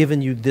 and I've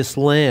given you this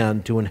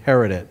land to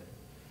inherit it.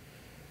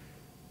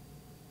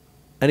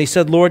 And he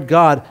said, Lord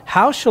God,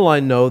 how shall I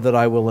know that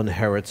I will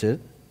inherit it?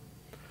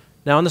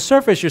 Now, on the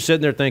surface, you're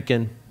sitting there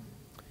thinking,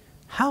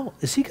 how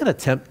is he going to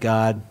tempt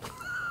God?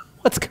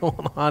 What's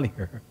going on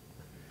here?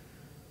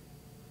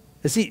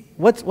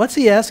 What's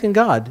he asking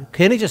God?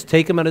 Can't he just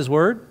take him at his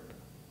word?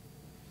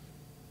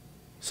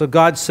 So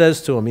God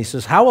says to him, he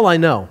says, how will I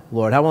know,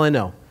 Lord? How will I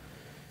know?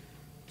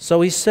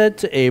 So he said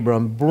to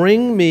Abram,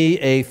 bring me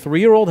a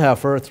 3-year-old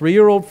heifer, a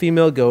 3-year-old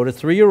female goat, a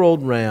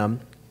 3-year-old ram,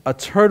 a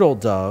turtle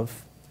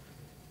dove,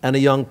 and a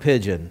young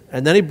pigeon.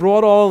 And then he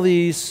brought all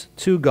these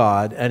to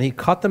God, and he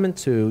cut them in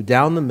two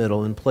down the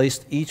middle and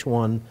placed each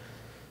one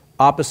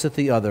opposite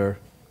the other,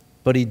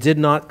 but he did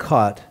not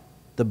cut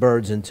the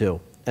birds in two.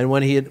 And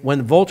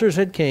when vultures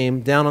had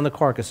came down on the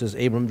carcasses,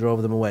 Abram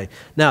drove them away.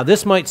 Now,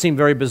 this might seem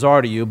very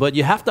bizarre to you, but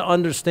you have to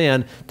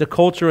understand the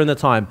culture and the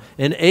time.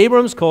 In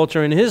Abram's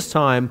culture, in his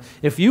time,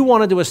 if you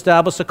wanted to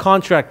establish a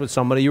contract with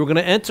somebody, you were going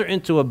to enter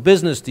into a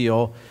business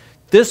deal,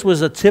 this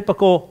was a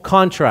typical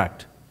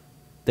contract.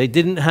 They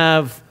didn't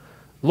have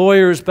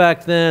lawyers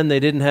back then.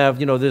 They didn't have,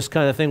 this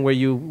kind of thing where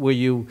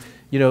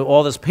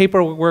all this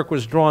paperwork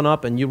was drawn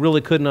up and you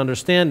really couldn't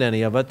understand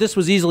any of it. This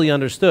was easily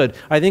understood.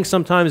 I think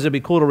sometimes it'd be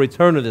cool to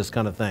return to this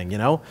kind of thing,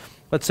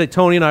 Let's say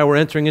Tony and I were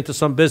entering into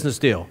some business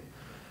deal.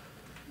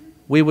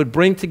 We would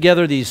bring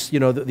together these,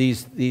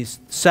 these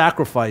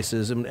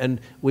sacrifices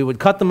and we would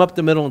cut them up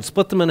the middle and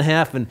split them in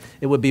half, and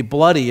it would be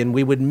bloody, and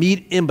we would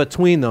meet in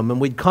between them, and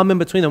we'd come in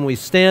between them, and we'd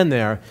stand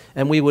there,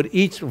 and we would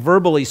each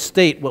verbally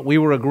state what we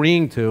were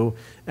agreeing to,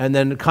 and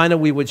then kind of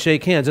we would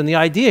shake hands. And the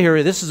idea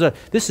here, this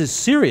is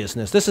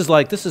seriousness. This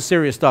is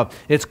serious stuff.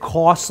 It's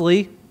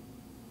costly,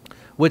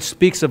 which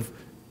speaks of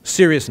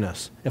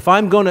seriousness. If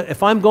I'm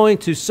going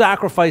to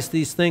sacrifice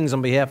these things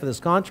on behalf of this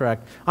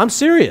contract, I'm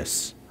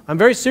serious. I'm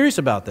very serious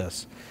about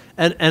this.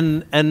 And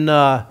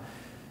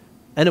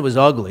it was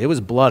ugly. It was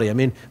bloody. I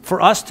mean,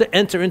 for us to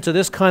enter into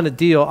this kind of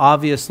deal,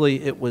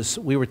 obviously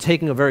we were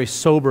taking a very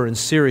sober and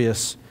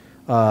serious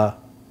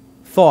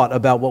thought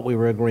about what we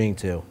were agreeing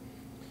to.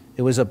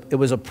 It was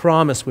a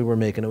promise we were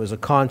making. It was a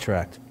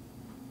contract.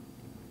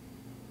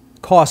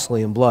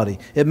 Costly and bloody.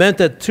 It meant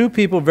that two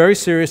people very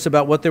serious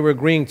about what they were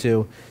agreeing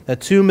to,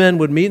 that two men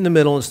would meet in the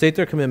middle and state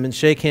their commitment,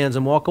 shake hands,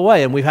 and walk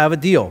away, and we have a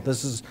deal.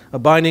 This is a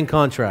binding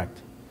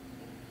contract.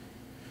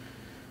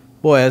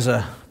 Boy, as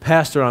a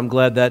pastor, I'm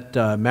glad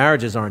that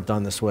marriages aren't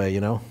done this way,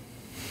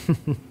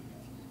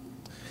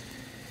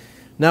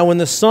 Now, when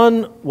the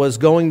sun was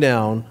going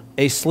down,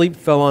 a sleep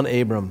fell on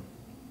Abram,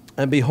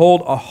 and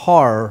behold, a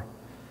horror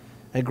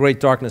and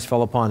great darkness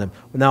fell upon him.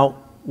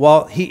 Now,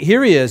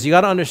 here he is, you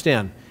got to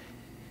understand,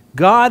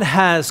 God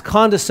has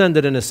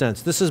condescended in a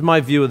sense. This is my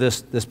view of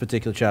this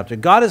particular chapter.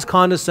 God has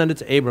condescended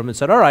to Abram and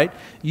said, all right,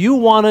 you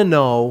want to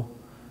know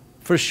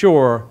for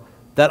sure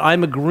that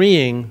I'm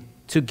agreeing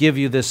to give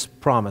you this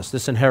promise,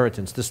 this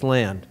inheritance, this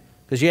land.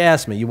 Because you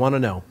asked me, you want to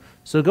know.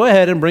 So go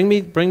ahead and bring me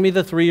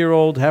the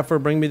 3-year-old heifer,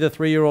 bring me the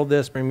 3-year-old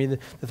this, bring me the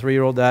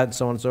 3-year-old that, and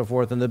so on and so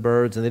forth, and the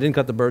birds. And they didn't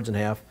cut the birds in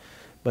half,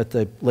 but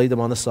they laid them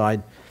on the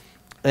side.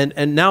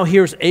 And now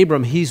here's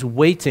Abram. He's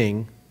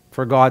waiting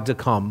for God to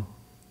come,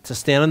 to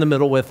stand in the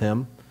middle with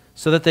him,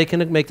 so that they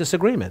can make this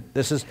agreement.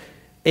 This is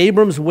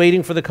Abram's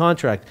waiting for the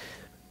contract.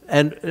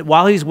 And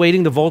while he's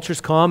waiting, the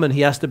vultures come, and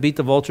he has to beat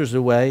the vultures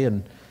away,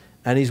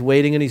 and he's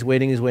waiting, and he's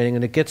waiting,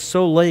 and it gets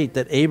so late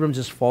that Abram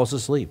just falls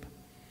asleep.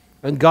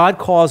 And God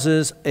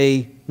causes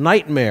a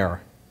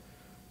nightmare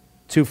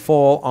to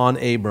fall on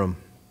Abram.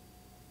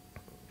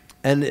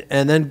 And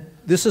then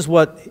this is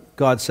what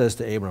God says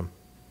to Abram.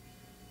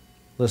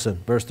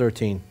 Listen, verse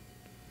 13.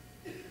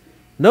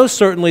 Know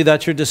certainly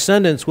that your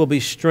descendants will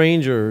be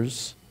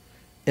strangers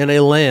in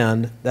a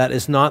land that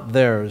is not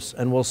theirs,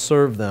 and will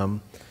serve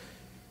them,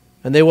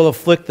 and they will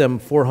afflict them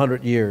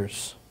 400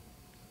 years.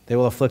 They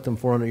will afflict them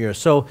 400 years.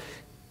 So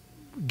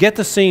get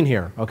the scene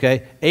here,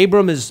 okay?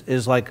 Abram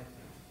is like,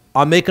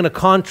 I'm making a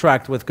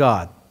contract with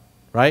God,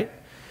 right?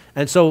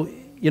 And so,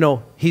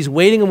 he's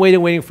waiting and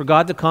waiting for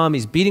God to come.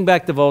 He's beating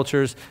back the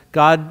vultures.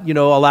 God,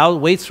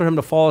 waits for him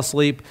to fall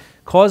asleep,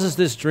 causes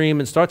this dream,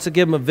 and starts to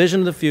give him a vision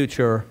of the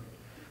future.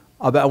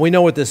 We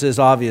know what this is,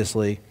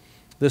 obviously.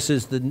 This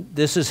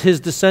is his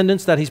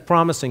descendants that he's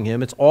promising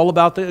him. It's all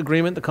about the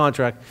agreement, the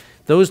contract.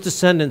 Those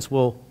descendants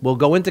will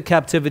go into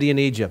captivity in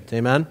Egypt,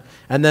 amen?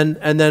 And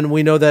then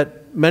we know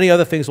that many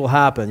other things will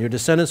happen. Your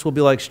descendants will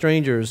be like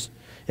strangers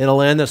in a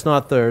land that's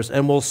not theirs,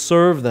 and will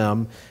serve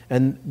them,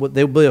 and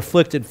they will be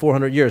afflicted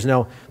 400 years.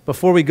 Now,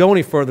 before we go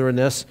any further in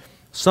this,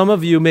 some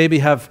of you maybe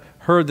have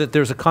heard that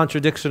there's a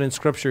contradiction in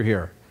Scripture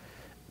here,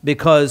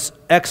 because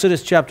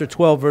Exodus chapter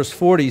 12, verse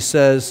 40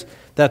 says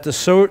that the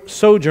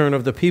sojourn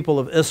of the people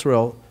of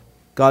Israel,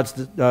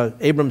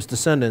 Abram's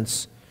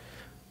descendants,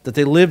 that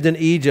they lived in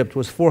Egypt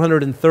was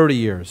 430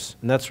 years,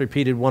 and that's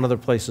repeated one other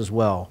place as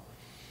well.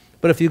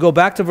 But if you go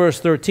back to verse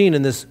 13,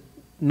 in this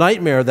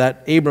nightmare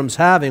that Abram's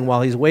having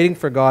while he's waiting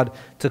for God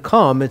to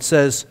come, it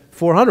says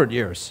 400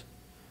 years.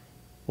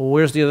 Well,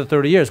 where's the other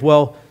 30 years?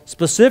 Well,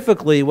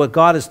 specifically what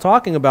God is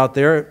talking about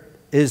there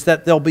is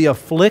that they'll be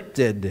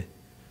afflicted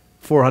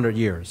 400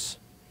 years.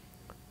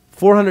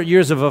 400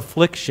 years of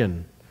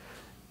affliction.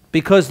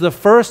 Because the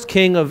first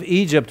king of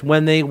Egypt,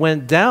 when they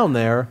went down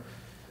there,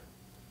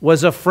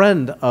 was a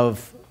friend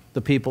of the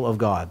people of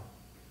God,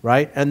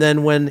 right? And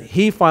then when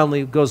he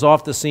finally goes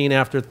off the scene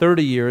after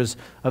 30 years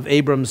of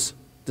Abram's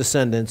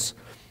descendants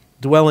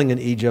dwelling in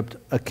Egypt,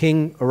 a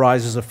king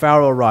arises, a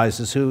Pharaoh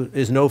arises, who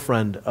is no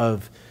friend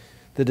of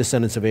the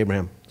descendants of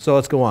Abraham. So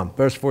let's go on.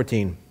 Verse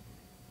 14.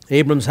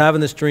 Abram's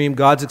having this dream.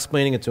 God's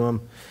explaining it to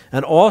him.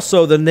 And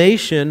also the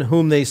nation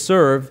whom they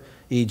serve,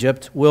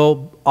 Egypt,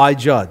 will I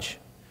judge.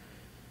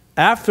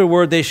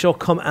 Afterward they shall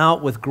come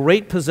out with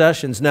great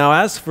possessions. Now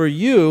as for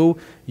you,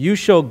 you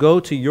shall go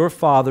to your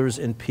fathers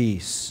in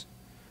peace.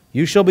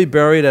 You shall be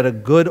buried at a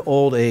good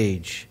old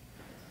age.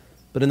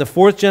 But in the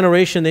fourth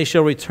generation they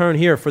shall return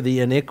here, for the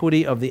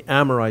iniquity of the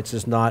Amorites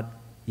is not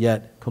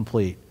yet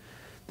complete.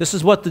 This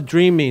is what the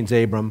dream means,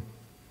 Abram.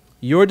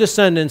 Your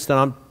descendants that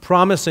I'm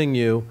promising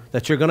you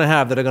that you're going to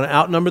have, that are going to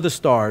outnumber the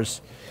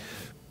stars,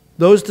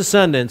 those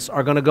descendants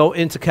are going to go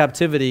into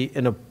captivity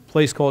in a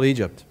place called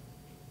Egypt.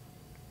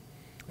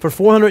 For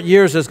 400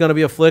 years there's going to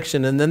be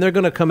affliction, and then they're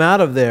going to come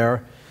out of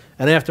there,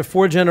 and after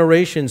 4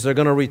 generations they're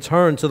going to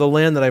return to the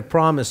land that I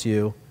promise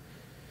you.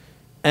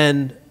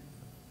 And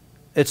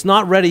it's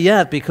not ready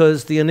yet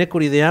because the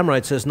iniquity of the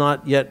Amorites has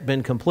not yet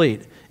been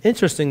complete.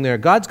 Interesting there.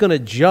 God's going to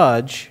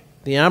judge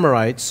the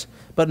Amorites,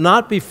 but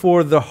not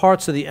before the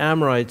hearts of the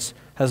Amorites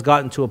has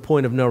gotten to a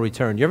point of no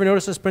return. You ever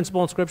notice this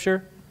principle in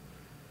Scripture?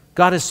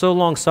 God is so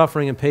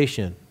long-suffering and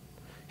patient.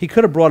 He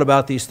could have brought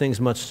about these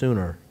things much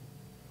sooner,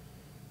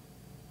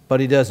 but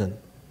he doesn't.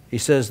 He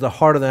says the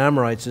heart of the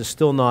Amorites is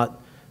still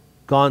not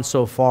gone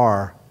so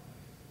far.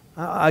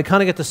 I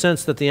kind of get the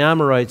sense that the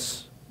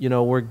Amorites,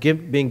 were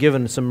being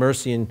given some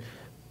mercy, and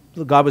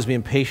God was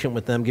being patient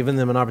with them, giving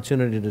them an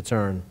opportunity to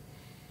turn.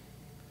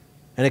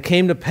 And it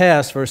came to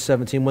pass, verse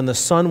 17, when the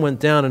sun went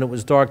down and it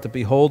was dark, that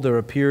behold, there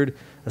appeared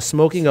a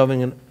smoking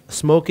oven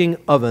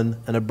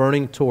and a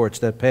burning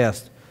torch that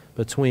passed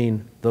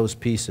between those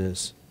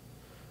pieces.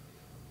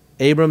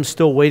 Abram's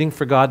still waiting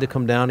for God to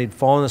come down. He'd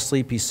fallen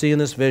asleep. He's seeing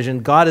this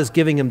vision. God is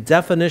giving him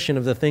definition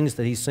of the things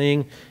that he's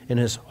seeing in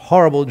his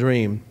horrible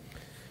dream.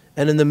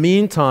 And in the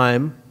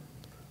meantime,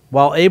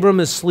 while Abram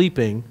is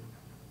sleeping,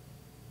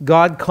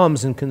 God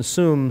comes and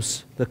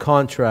consumes the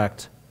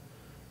contract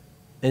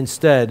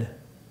instead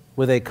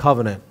with a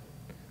covenant.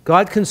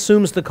 God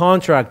consumes the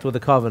contract with a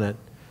covenant.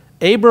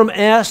 Abram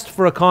asked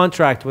for a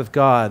contract with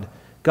God.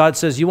 God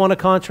says, you want a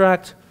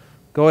contract?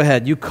 Go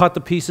ahead. You cut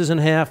the pieces in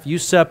half. You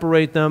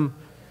separate them.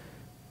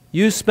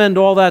 You spend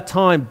all that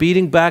time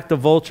beating back the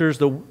vultures,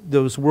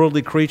 those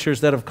worldly creatures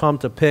that have come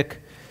to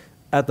pick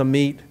at the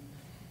meat.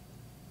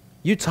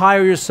 You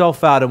tire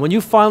yourself out. And when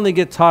you finally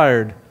get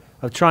tired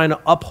of trying to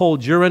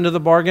uphold your end of the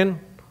bargain,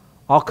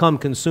 I'll come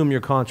consume your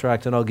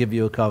contract and I'll give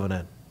you a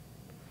covenant.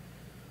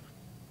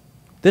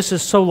 This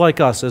is so like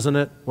us, isn't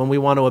it? When we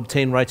want to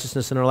obtain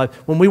righteousness in our life,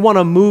 when we want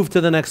to move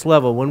to the next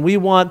level, when we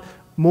want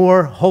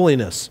more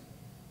holiness,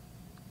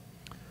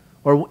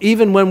 or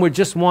even when we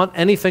just want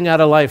anything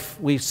out of life,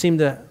 we seem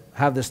to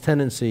have this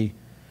tendency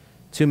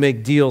to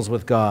make deals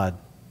with God.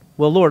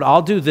 Well, Lord,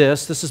 I'll do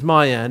this. This is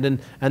my end,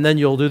 and then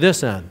you'll do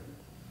this end.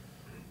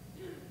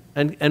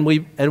 And we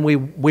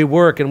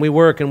work and we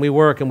work and we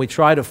work and we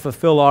try to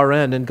fulfill our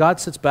end, and God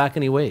sits back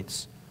and he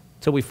waits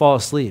till we fall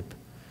asleep.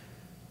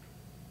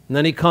 And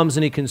then he comes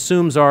and he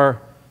consumes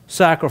our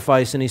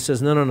sacrifice and he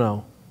says,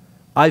 no.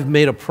 I've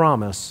made a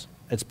promise.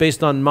 It's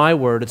based on my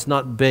word. It's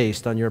not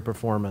based on your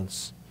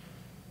performance.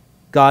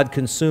 God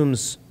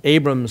consumes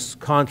Abram's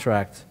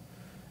contract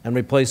and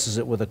replaces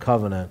it with a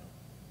covenant.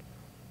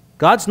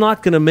 God's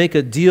not going to make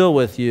a deal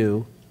with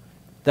you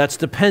that's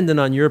dependent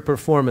on your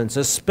performance,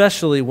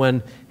 especially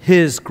when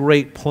his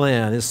great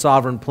plan, his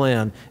sovereign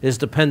plan, is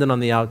dependent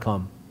on the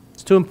outcome.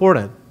 It's too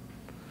important.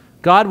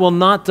 God will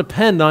not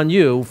depend on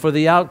you for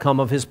the outcome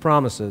of his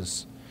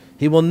promises.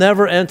 He will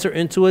never enter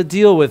into a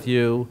deal with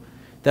you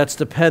that's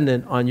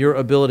dependent on your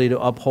ability to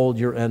uphold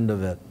your end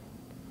of it.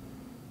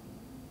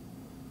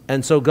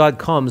 And so God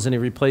comes and he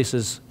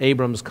replaces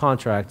Abram's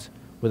contract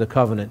with a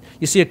covenant.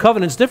 You see, a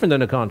covenant's different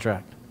than a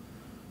contract,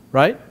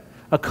 right?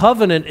 A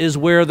covenant is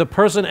where the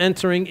person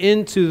entering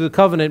into the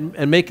covenant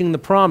and making the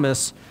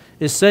promise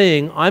is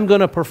saying, I'm going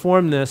to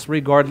perform this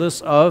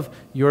regardless of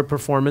your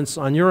performance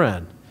on your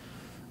end.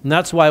 And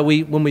that's why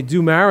when we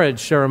do marriage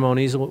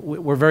ceremonies,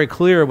 we're very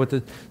clear with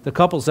the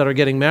couples that are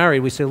getting married.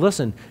 We say,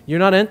 listen, you're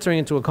not entering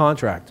into a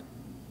contract.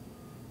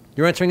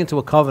 You're entering into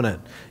a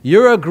covenant.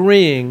 You're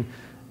agreeing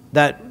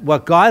that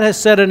what God has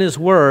said in His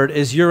Word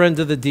is your end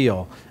of the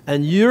deal.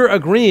 And you're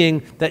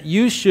agreeing that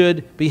you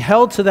should be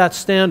held to that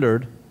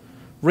standard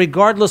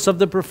regardless of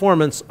the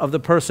performance of the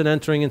person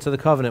entering into the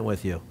covenant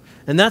with you.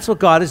 And that's what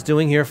God is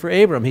doing here for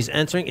Abram. He's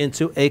entering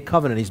into a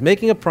covenant. He's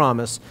making a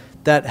promise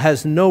that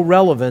has no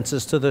relevance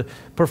as to the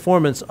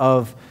performance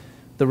of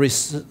the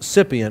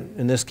recipient,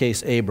 in this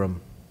case,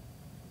 Abram.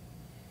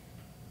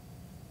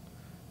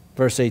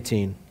 Verse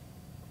 18,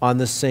 on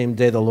this same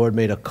day the Lord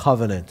made a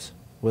covenant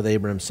with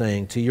Abram,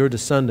 saying, to your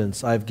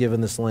descendants I have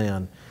given this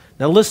land.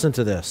 Now listen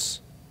to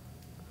this.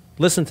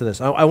 Listen to this.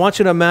 I want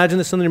you to imagine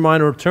this in your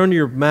mind, or turn to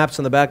your maps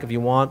in the back if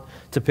you want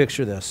to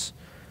picture this.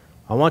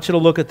 I want you to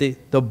look at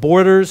the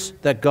borders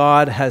that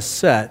God has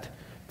set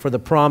for the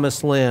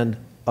promised land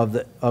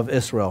of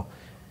Israel.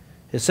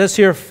 It says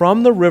here,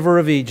 from the river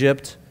of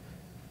Egypt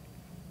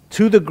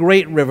to the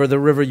great river, the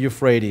river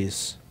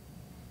Euphrates.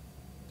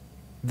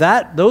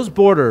 Those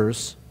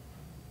borders,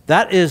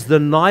 that is the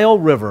Nile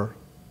River,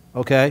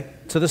 okay,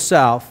 to the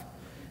south,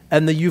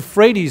 and the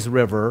Euphrates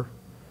River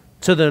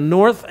to the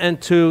north and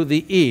to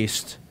the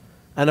east.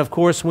 And of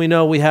course, we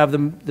know we have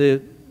the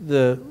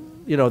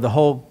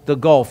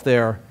Gulf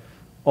there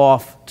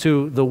off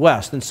to the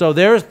west. And so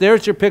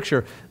there's your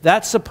picture.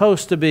 That's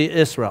supposed to be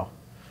Israel.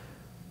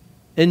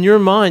 In your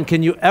mind,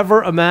 can you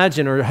ever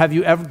imagine, or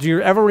do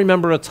you ever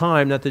remember a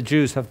time that the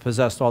Jews have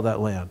possessed all that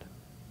land?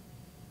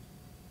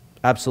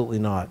 Absolutely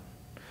not.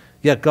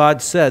 Yet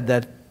God said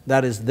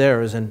that is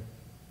theirs,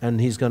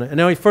 and He's going to. And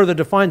now He further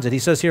defines it. He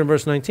says here in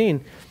verse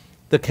 19,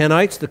 the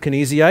Kenites, the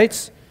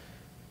Kenizzites,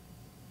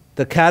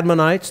 the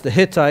Cadmonites, the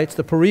Hittites,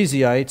 the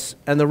Perizzites,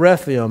 and the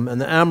Rephaim,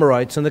 and the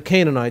Amorites, and the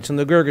Canaanites, and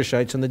the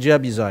Girgashites, and the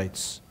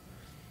Jebusites.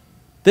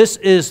 This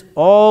is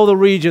all the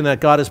region that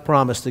God has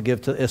promised to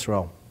give to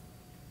Israel.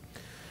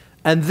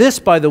 And this,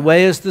 by the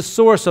way, is the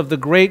source of the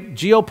great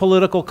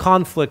geopolitical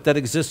conflict that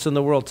exists in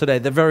the world today.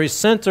 The very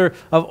center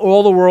of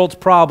all the world's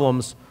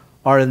problems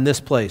are in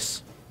this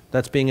place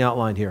that's being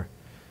outlined here.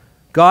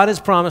 God has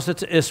promised it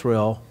to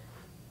Israel,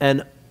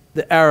 and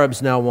the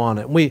Arabs now want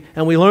it. We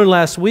learned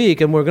last week,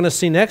 and we're going to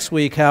see next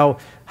week, how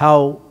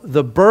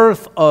the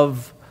birth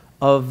of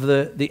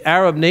the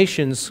Arab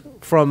nations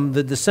from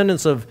the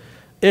descendants of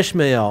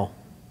Ishmael,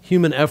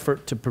 human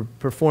effort to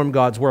perform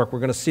God's work. We're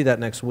going to see that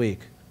next week.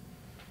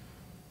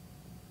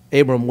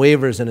 Abram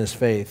wavers in his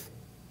faith.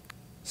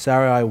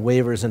 Sarai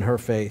wavers in her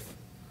faith.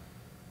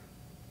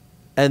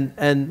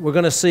 And we're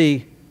going to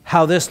see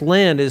how this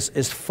land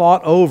is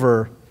fought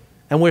over.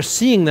 And we're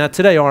seeing that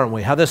today, aren't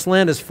we? How this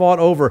land is fought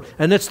over.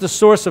 And it's the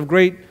source of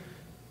great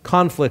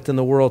conflict in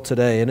the world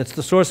today. And it's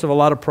the source of a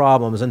lot of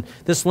problems. And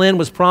this land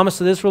was promised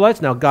to the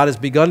Israelites. Now God has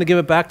begun to give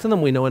it back to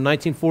them. We know in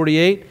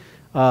 1948,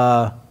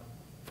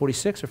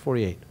 46 or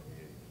 48?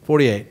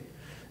 48.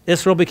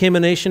 Israel became a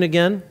nation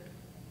again.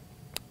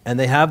 And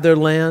they have their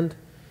land.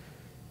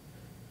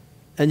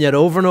 And yet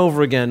over and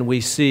over again we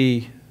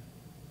see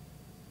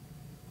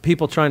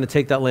people trying to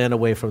take that land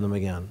away from them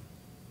again.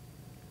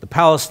 The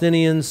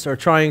Palestinians are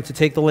trying to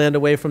take the land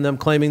away from them,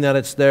 claiming that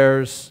it's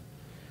theirs.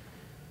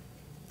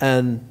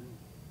 And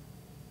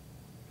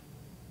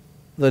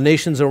the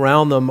nations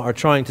around them are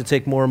trying to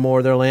take more and more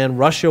of their land.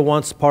 Russia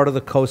wants part of the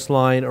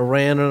coastline.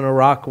 Iran and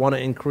Iraq want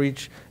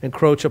to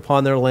encroach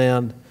upon their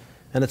land.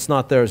 And it's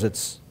not theirs.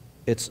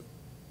 It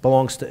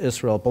belongs to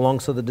Israel. It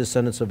belongs to the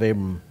descendants of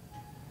Abram.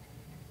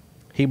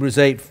 Hebrews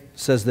 8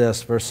 says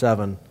this, verse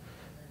 7.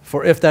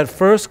 For if that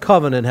first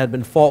covenant had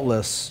been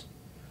faultless,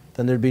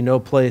 then there'd be no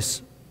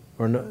place,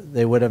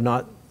 they would have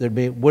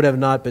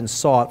not been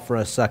sought for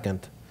a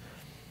second.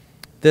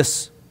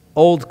 This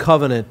old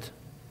covenant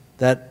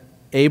that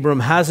Abram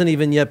hasn't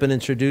even yet been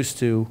introduced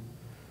to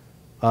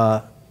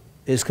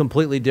is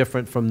completely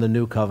different from the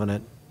new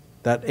covenant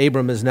that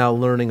Abram is now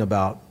learning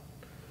about.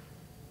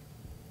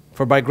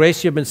 For by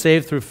grace you have been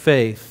saved through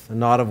faith, and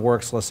not of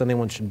works, lest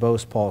anyone should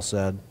boast, Paul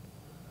said.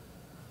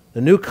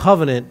 The new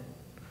covenant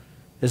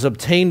is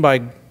obtained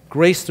by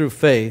grace through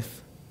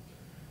faith,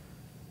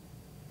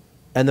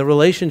 and the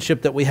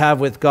relationship that we have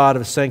with God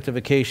of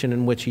sanctification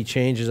in which He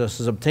changes us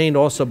is obtained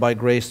also by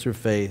grace through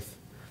faith.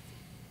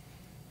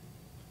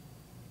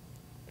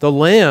 The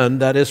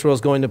land that Israel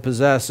is going to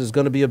possess is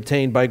going to be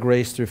obtained by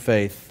grace through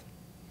faith.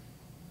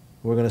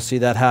 We're going to see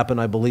that happen,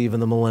 I believe,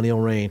 in the millennial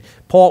reign.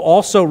 Paul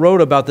also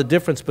wrote about the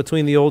difference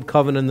between the old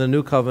covenant and the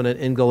new covenant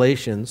in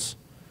Galatians,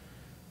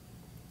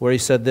 where he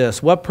said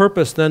this, what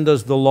purpose then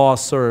does the law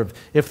serve?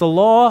 If the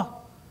law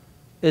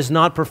is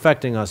not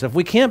perfecting us, if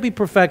we can't be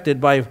perfected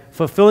by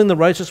fulfilling the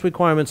righteous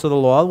requirements of the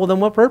law, well,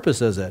 then what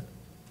purpose is it?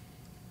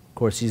 Of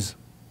course, he's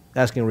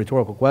asking a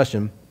rhetorical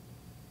question.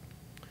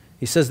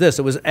 He says this,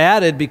 it was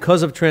added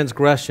because of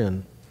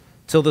transgression,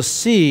 till the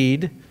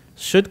seed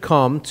should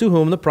come to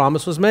whom the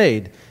promise was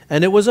made.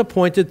 And it was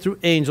appointed through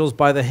angels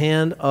by the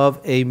hand of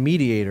a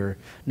mediator.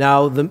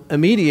 Now, a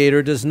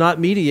mediator does not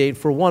mediate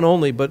for one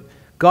only, but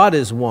God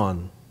is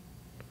one.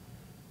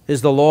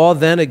 Is the law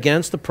then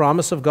against the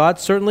promise of God?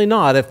 Certainly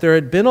not. If there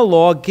had been a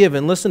law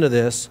given, listen to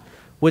this,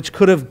 which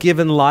could have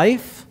given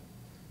life,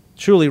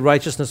 truly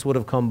righteousness would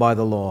have come by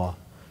the law.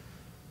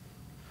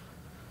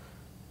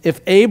 If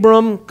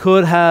Abram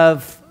could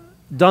have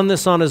done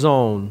this on his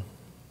own,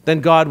 then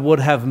God would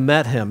have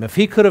met him. If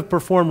he could have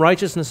performed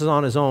righteousness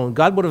on his own,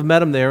 God would have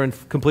met him there and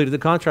completed the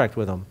contract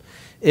with him.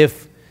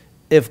 If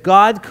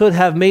God could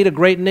have made a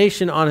great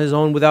nation on his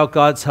own without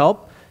God's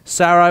help,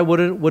 Sarai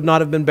would not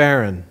have been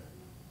barren.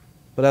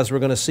 But as we're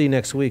going to see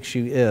next week,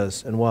 she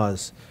is and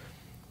was.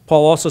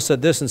 Paul also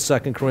said this in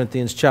 2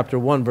 Corinthians chapter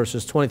 1,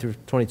 verses 20 through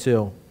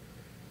 22.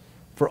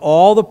 For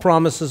all the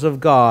promises of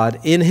God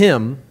in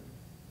him,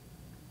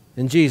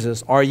 in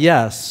Jesus, are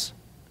yes,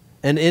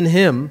 and in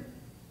him,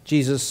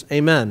 Jesus,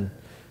 amen,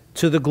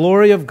 to the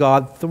glory of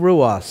God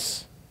through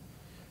us.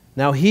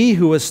 Now he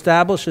who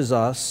establishes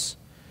us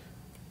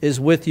is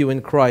with you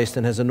in Christ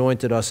and has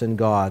anointed us in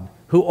God,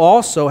 who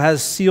also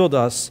has sealed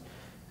us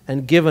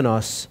and given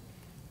us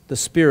the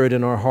Spirit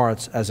in our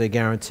hearts as a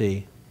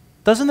guarantee.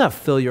 Doesn't that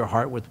fill your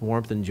heart with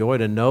warmth and joy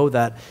to know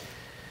that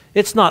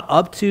it's not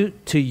up to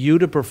you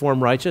to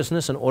perform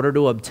righteousness in order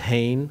to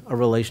obtain a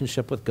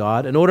relationship with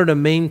God, in order to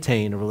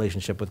maintain a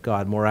relationship with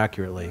God more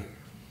accurately?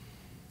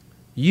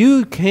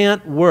 You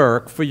can't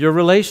work for your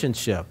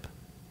relationship.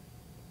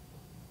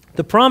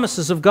 The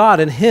promises of God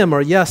in him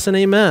are yes and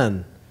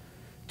amen,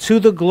 to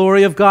the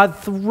glory of God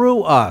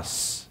through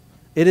us.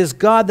 It is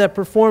God that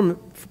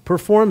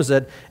performs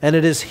it, and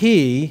it is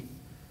he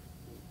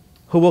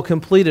who will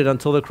complete it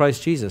until the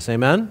Christ Jesus.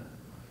 Amen?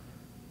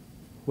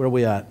 Where are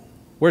we at?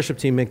 Worship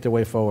team, make their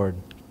way forward.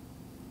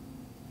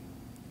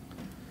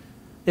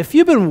 If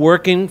you've been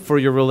working for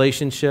your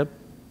relationship,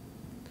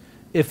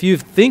 if you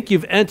think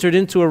you've entered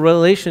into a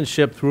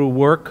relationship through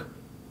work,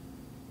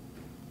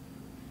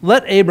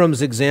 let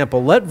Abram's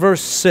example, let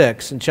verse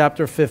 6 in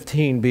chapter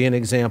 15 be an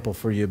example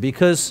for you,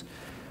 because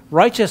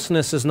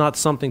righteousness is not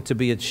something to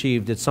be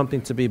achieved, it's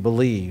something to be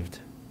believed.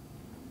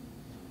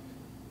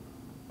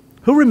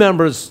 Who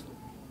remembers,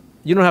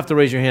 you don't have to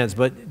raise your hands,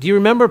 but do you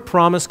remember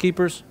Promise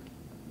Keepers?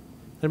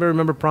 Anybody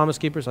remember Promise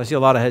Keepers? I see a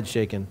lot of heads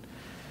shaking.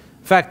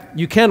 In fact,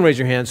 you can raise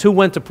your hands. Who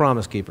went to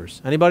Promise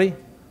Keepers? Anybody?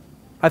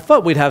 I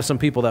thought we'd have some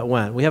people that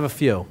went. We have a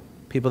few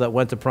people that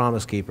went to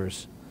Promise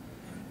Keepers.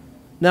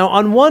 Now,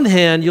 on one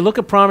hand, you look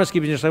at Promise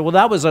Keepers and you say,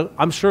 well,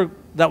 I'm sure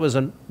that was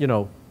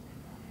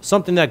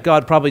something that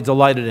God probably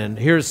delighted in.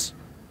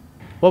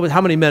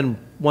 How many men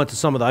went to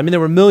some of them? I mean, there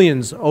were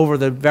millions over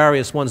the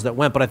various ones that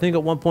went, but I think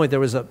at one point there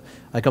was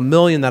like a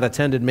million that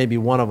attended maybe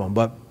one of them.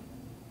 But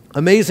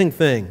amazing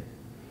thing.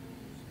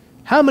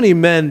 How many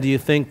men do you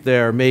think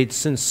there made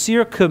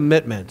sincere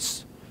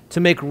commitments to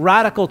make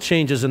radical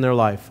changes in their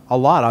life? A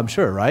lot, I'm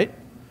sure, right?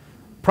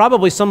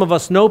 Probably some of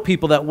us know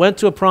people that went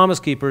to a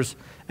Promise Keepers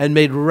and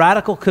made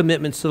radical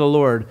commitments to the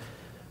Lord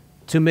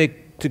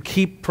to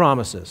keep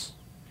promises,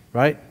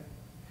 right?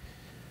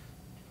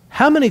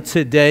 How many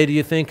today do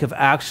you think have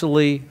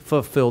actually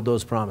fulfilled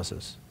those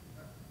promises?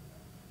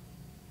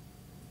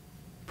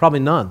 Probably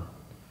none.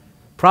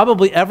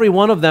 Probably every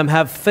one of them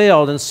have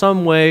failed in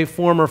some way,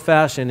 form, or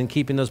fashion in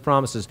keeping those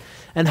promises.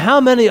 And how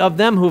many of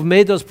them who've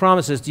made those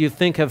promises do you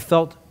think have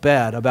felt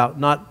bad about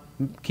not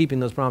keeping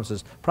those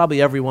promises?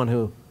 Probably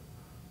everyone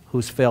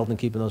who's failed in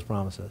keeping those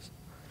promises.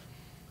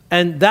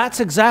 And that's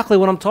exactly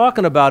what I'm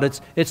talking about.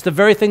 It's the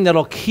very thing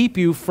that'll keep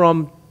you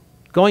from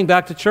going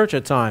back to church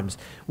at times,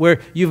 where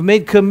you've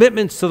made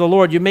commitments to the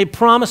Lord, you've made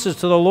promises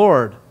to the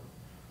Lord.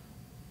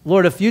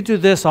 Lord, if you do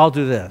this, I'll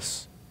do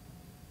this.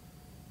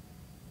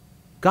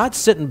 God's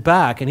sitting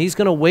back, and he's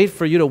going to wait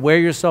for you to wear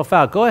yourself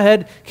out. Go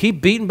ahead,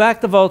 keep beating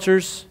back the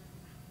vultures.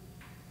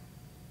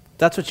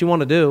 That's what you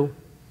want to do.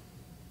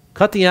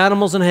 Cut the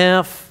animals in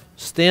half,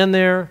 stand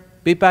there,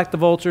 beat back the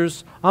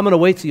vultures. I'm going to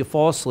wait till you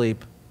fall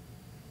asleep,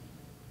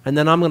 and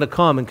then I'm going to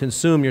come and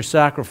consume your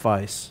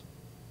sacrifice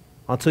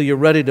until you're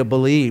ready to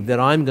believe that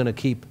I'm going to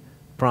keep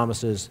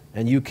promises,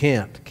 and you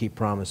can't keep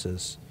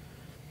promises.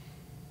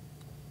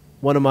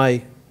 One of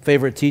my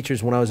favorite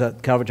teachers when I was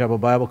at Calvary Chapel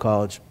Bible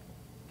College,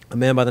 a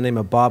man by the name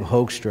of Bob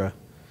Hoekstra,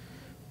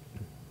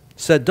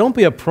 said, don't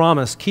be a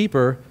promise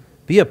keeper,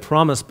 be a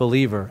promise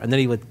believer. And then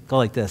he would go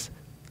like this.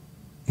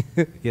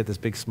 He had this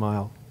big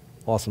smile.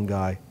 Awesome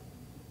guy.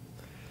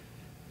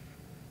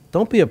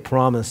 Don't be a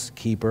promise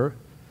keeper,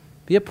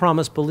 be a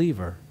promise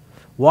believer.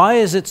 Why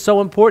is it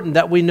so important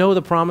that we know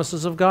the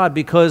promises of God?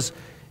 Because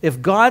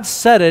if God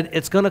said it,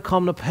 it's going to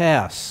come to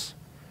pass.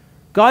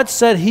 God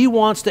said he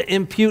wants to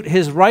impute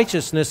his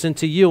righteousness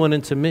into you and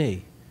into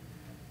me.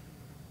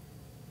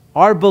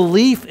 Our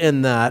belief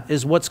in that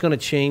is what's going to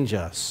change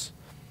us.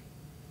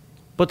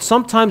 But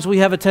sometimes we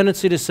have a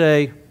tendency to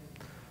say,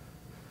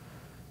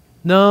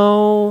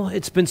 no,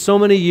 it's been so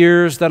many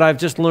years that I've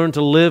just learned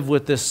to live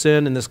with this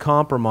sin and this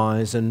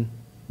compromise, and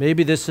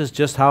maybe this is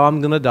just how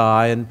I'm going to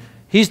die, and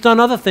he's done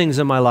other things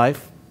in my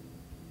life.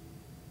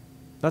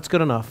 That's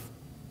good enough.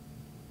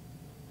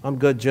 I'm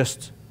good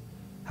just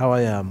how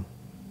I am.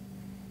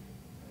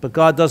 But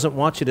God doesn't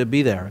want you to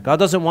be there. God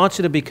doesn't want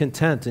you to be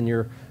content in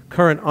your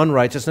current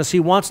unrighteousness. He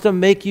wants to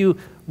make you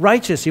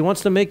righteous. He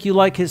wants to make you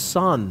like His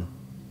Son.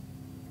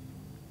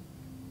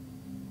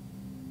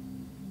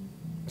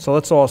 So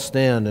let's all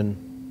stand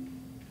and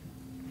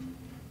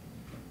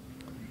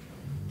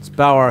let's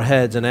bow our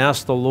heads and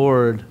ask the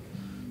Lord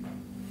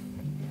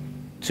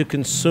to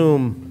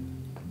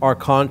consume our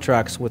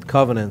contracts with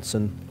covenants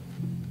and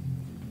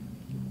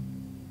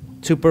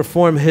to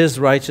perform His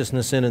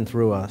righteousness in and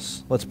through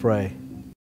us. Let's pray.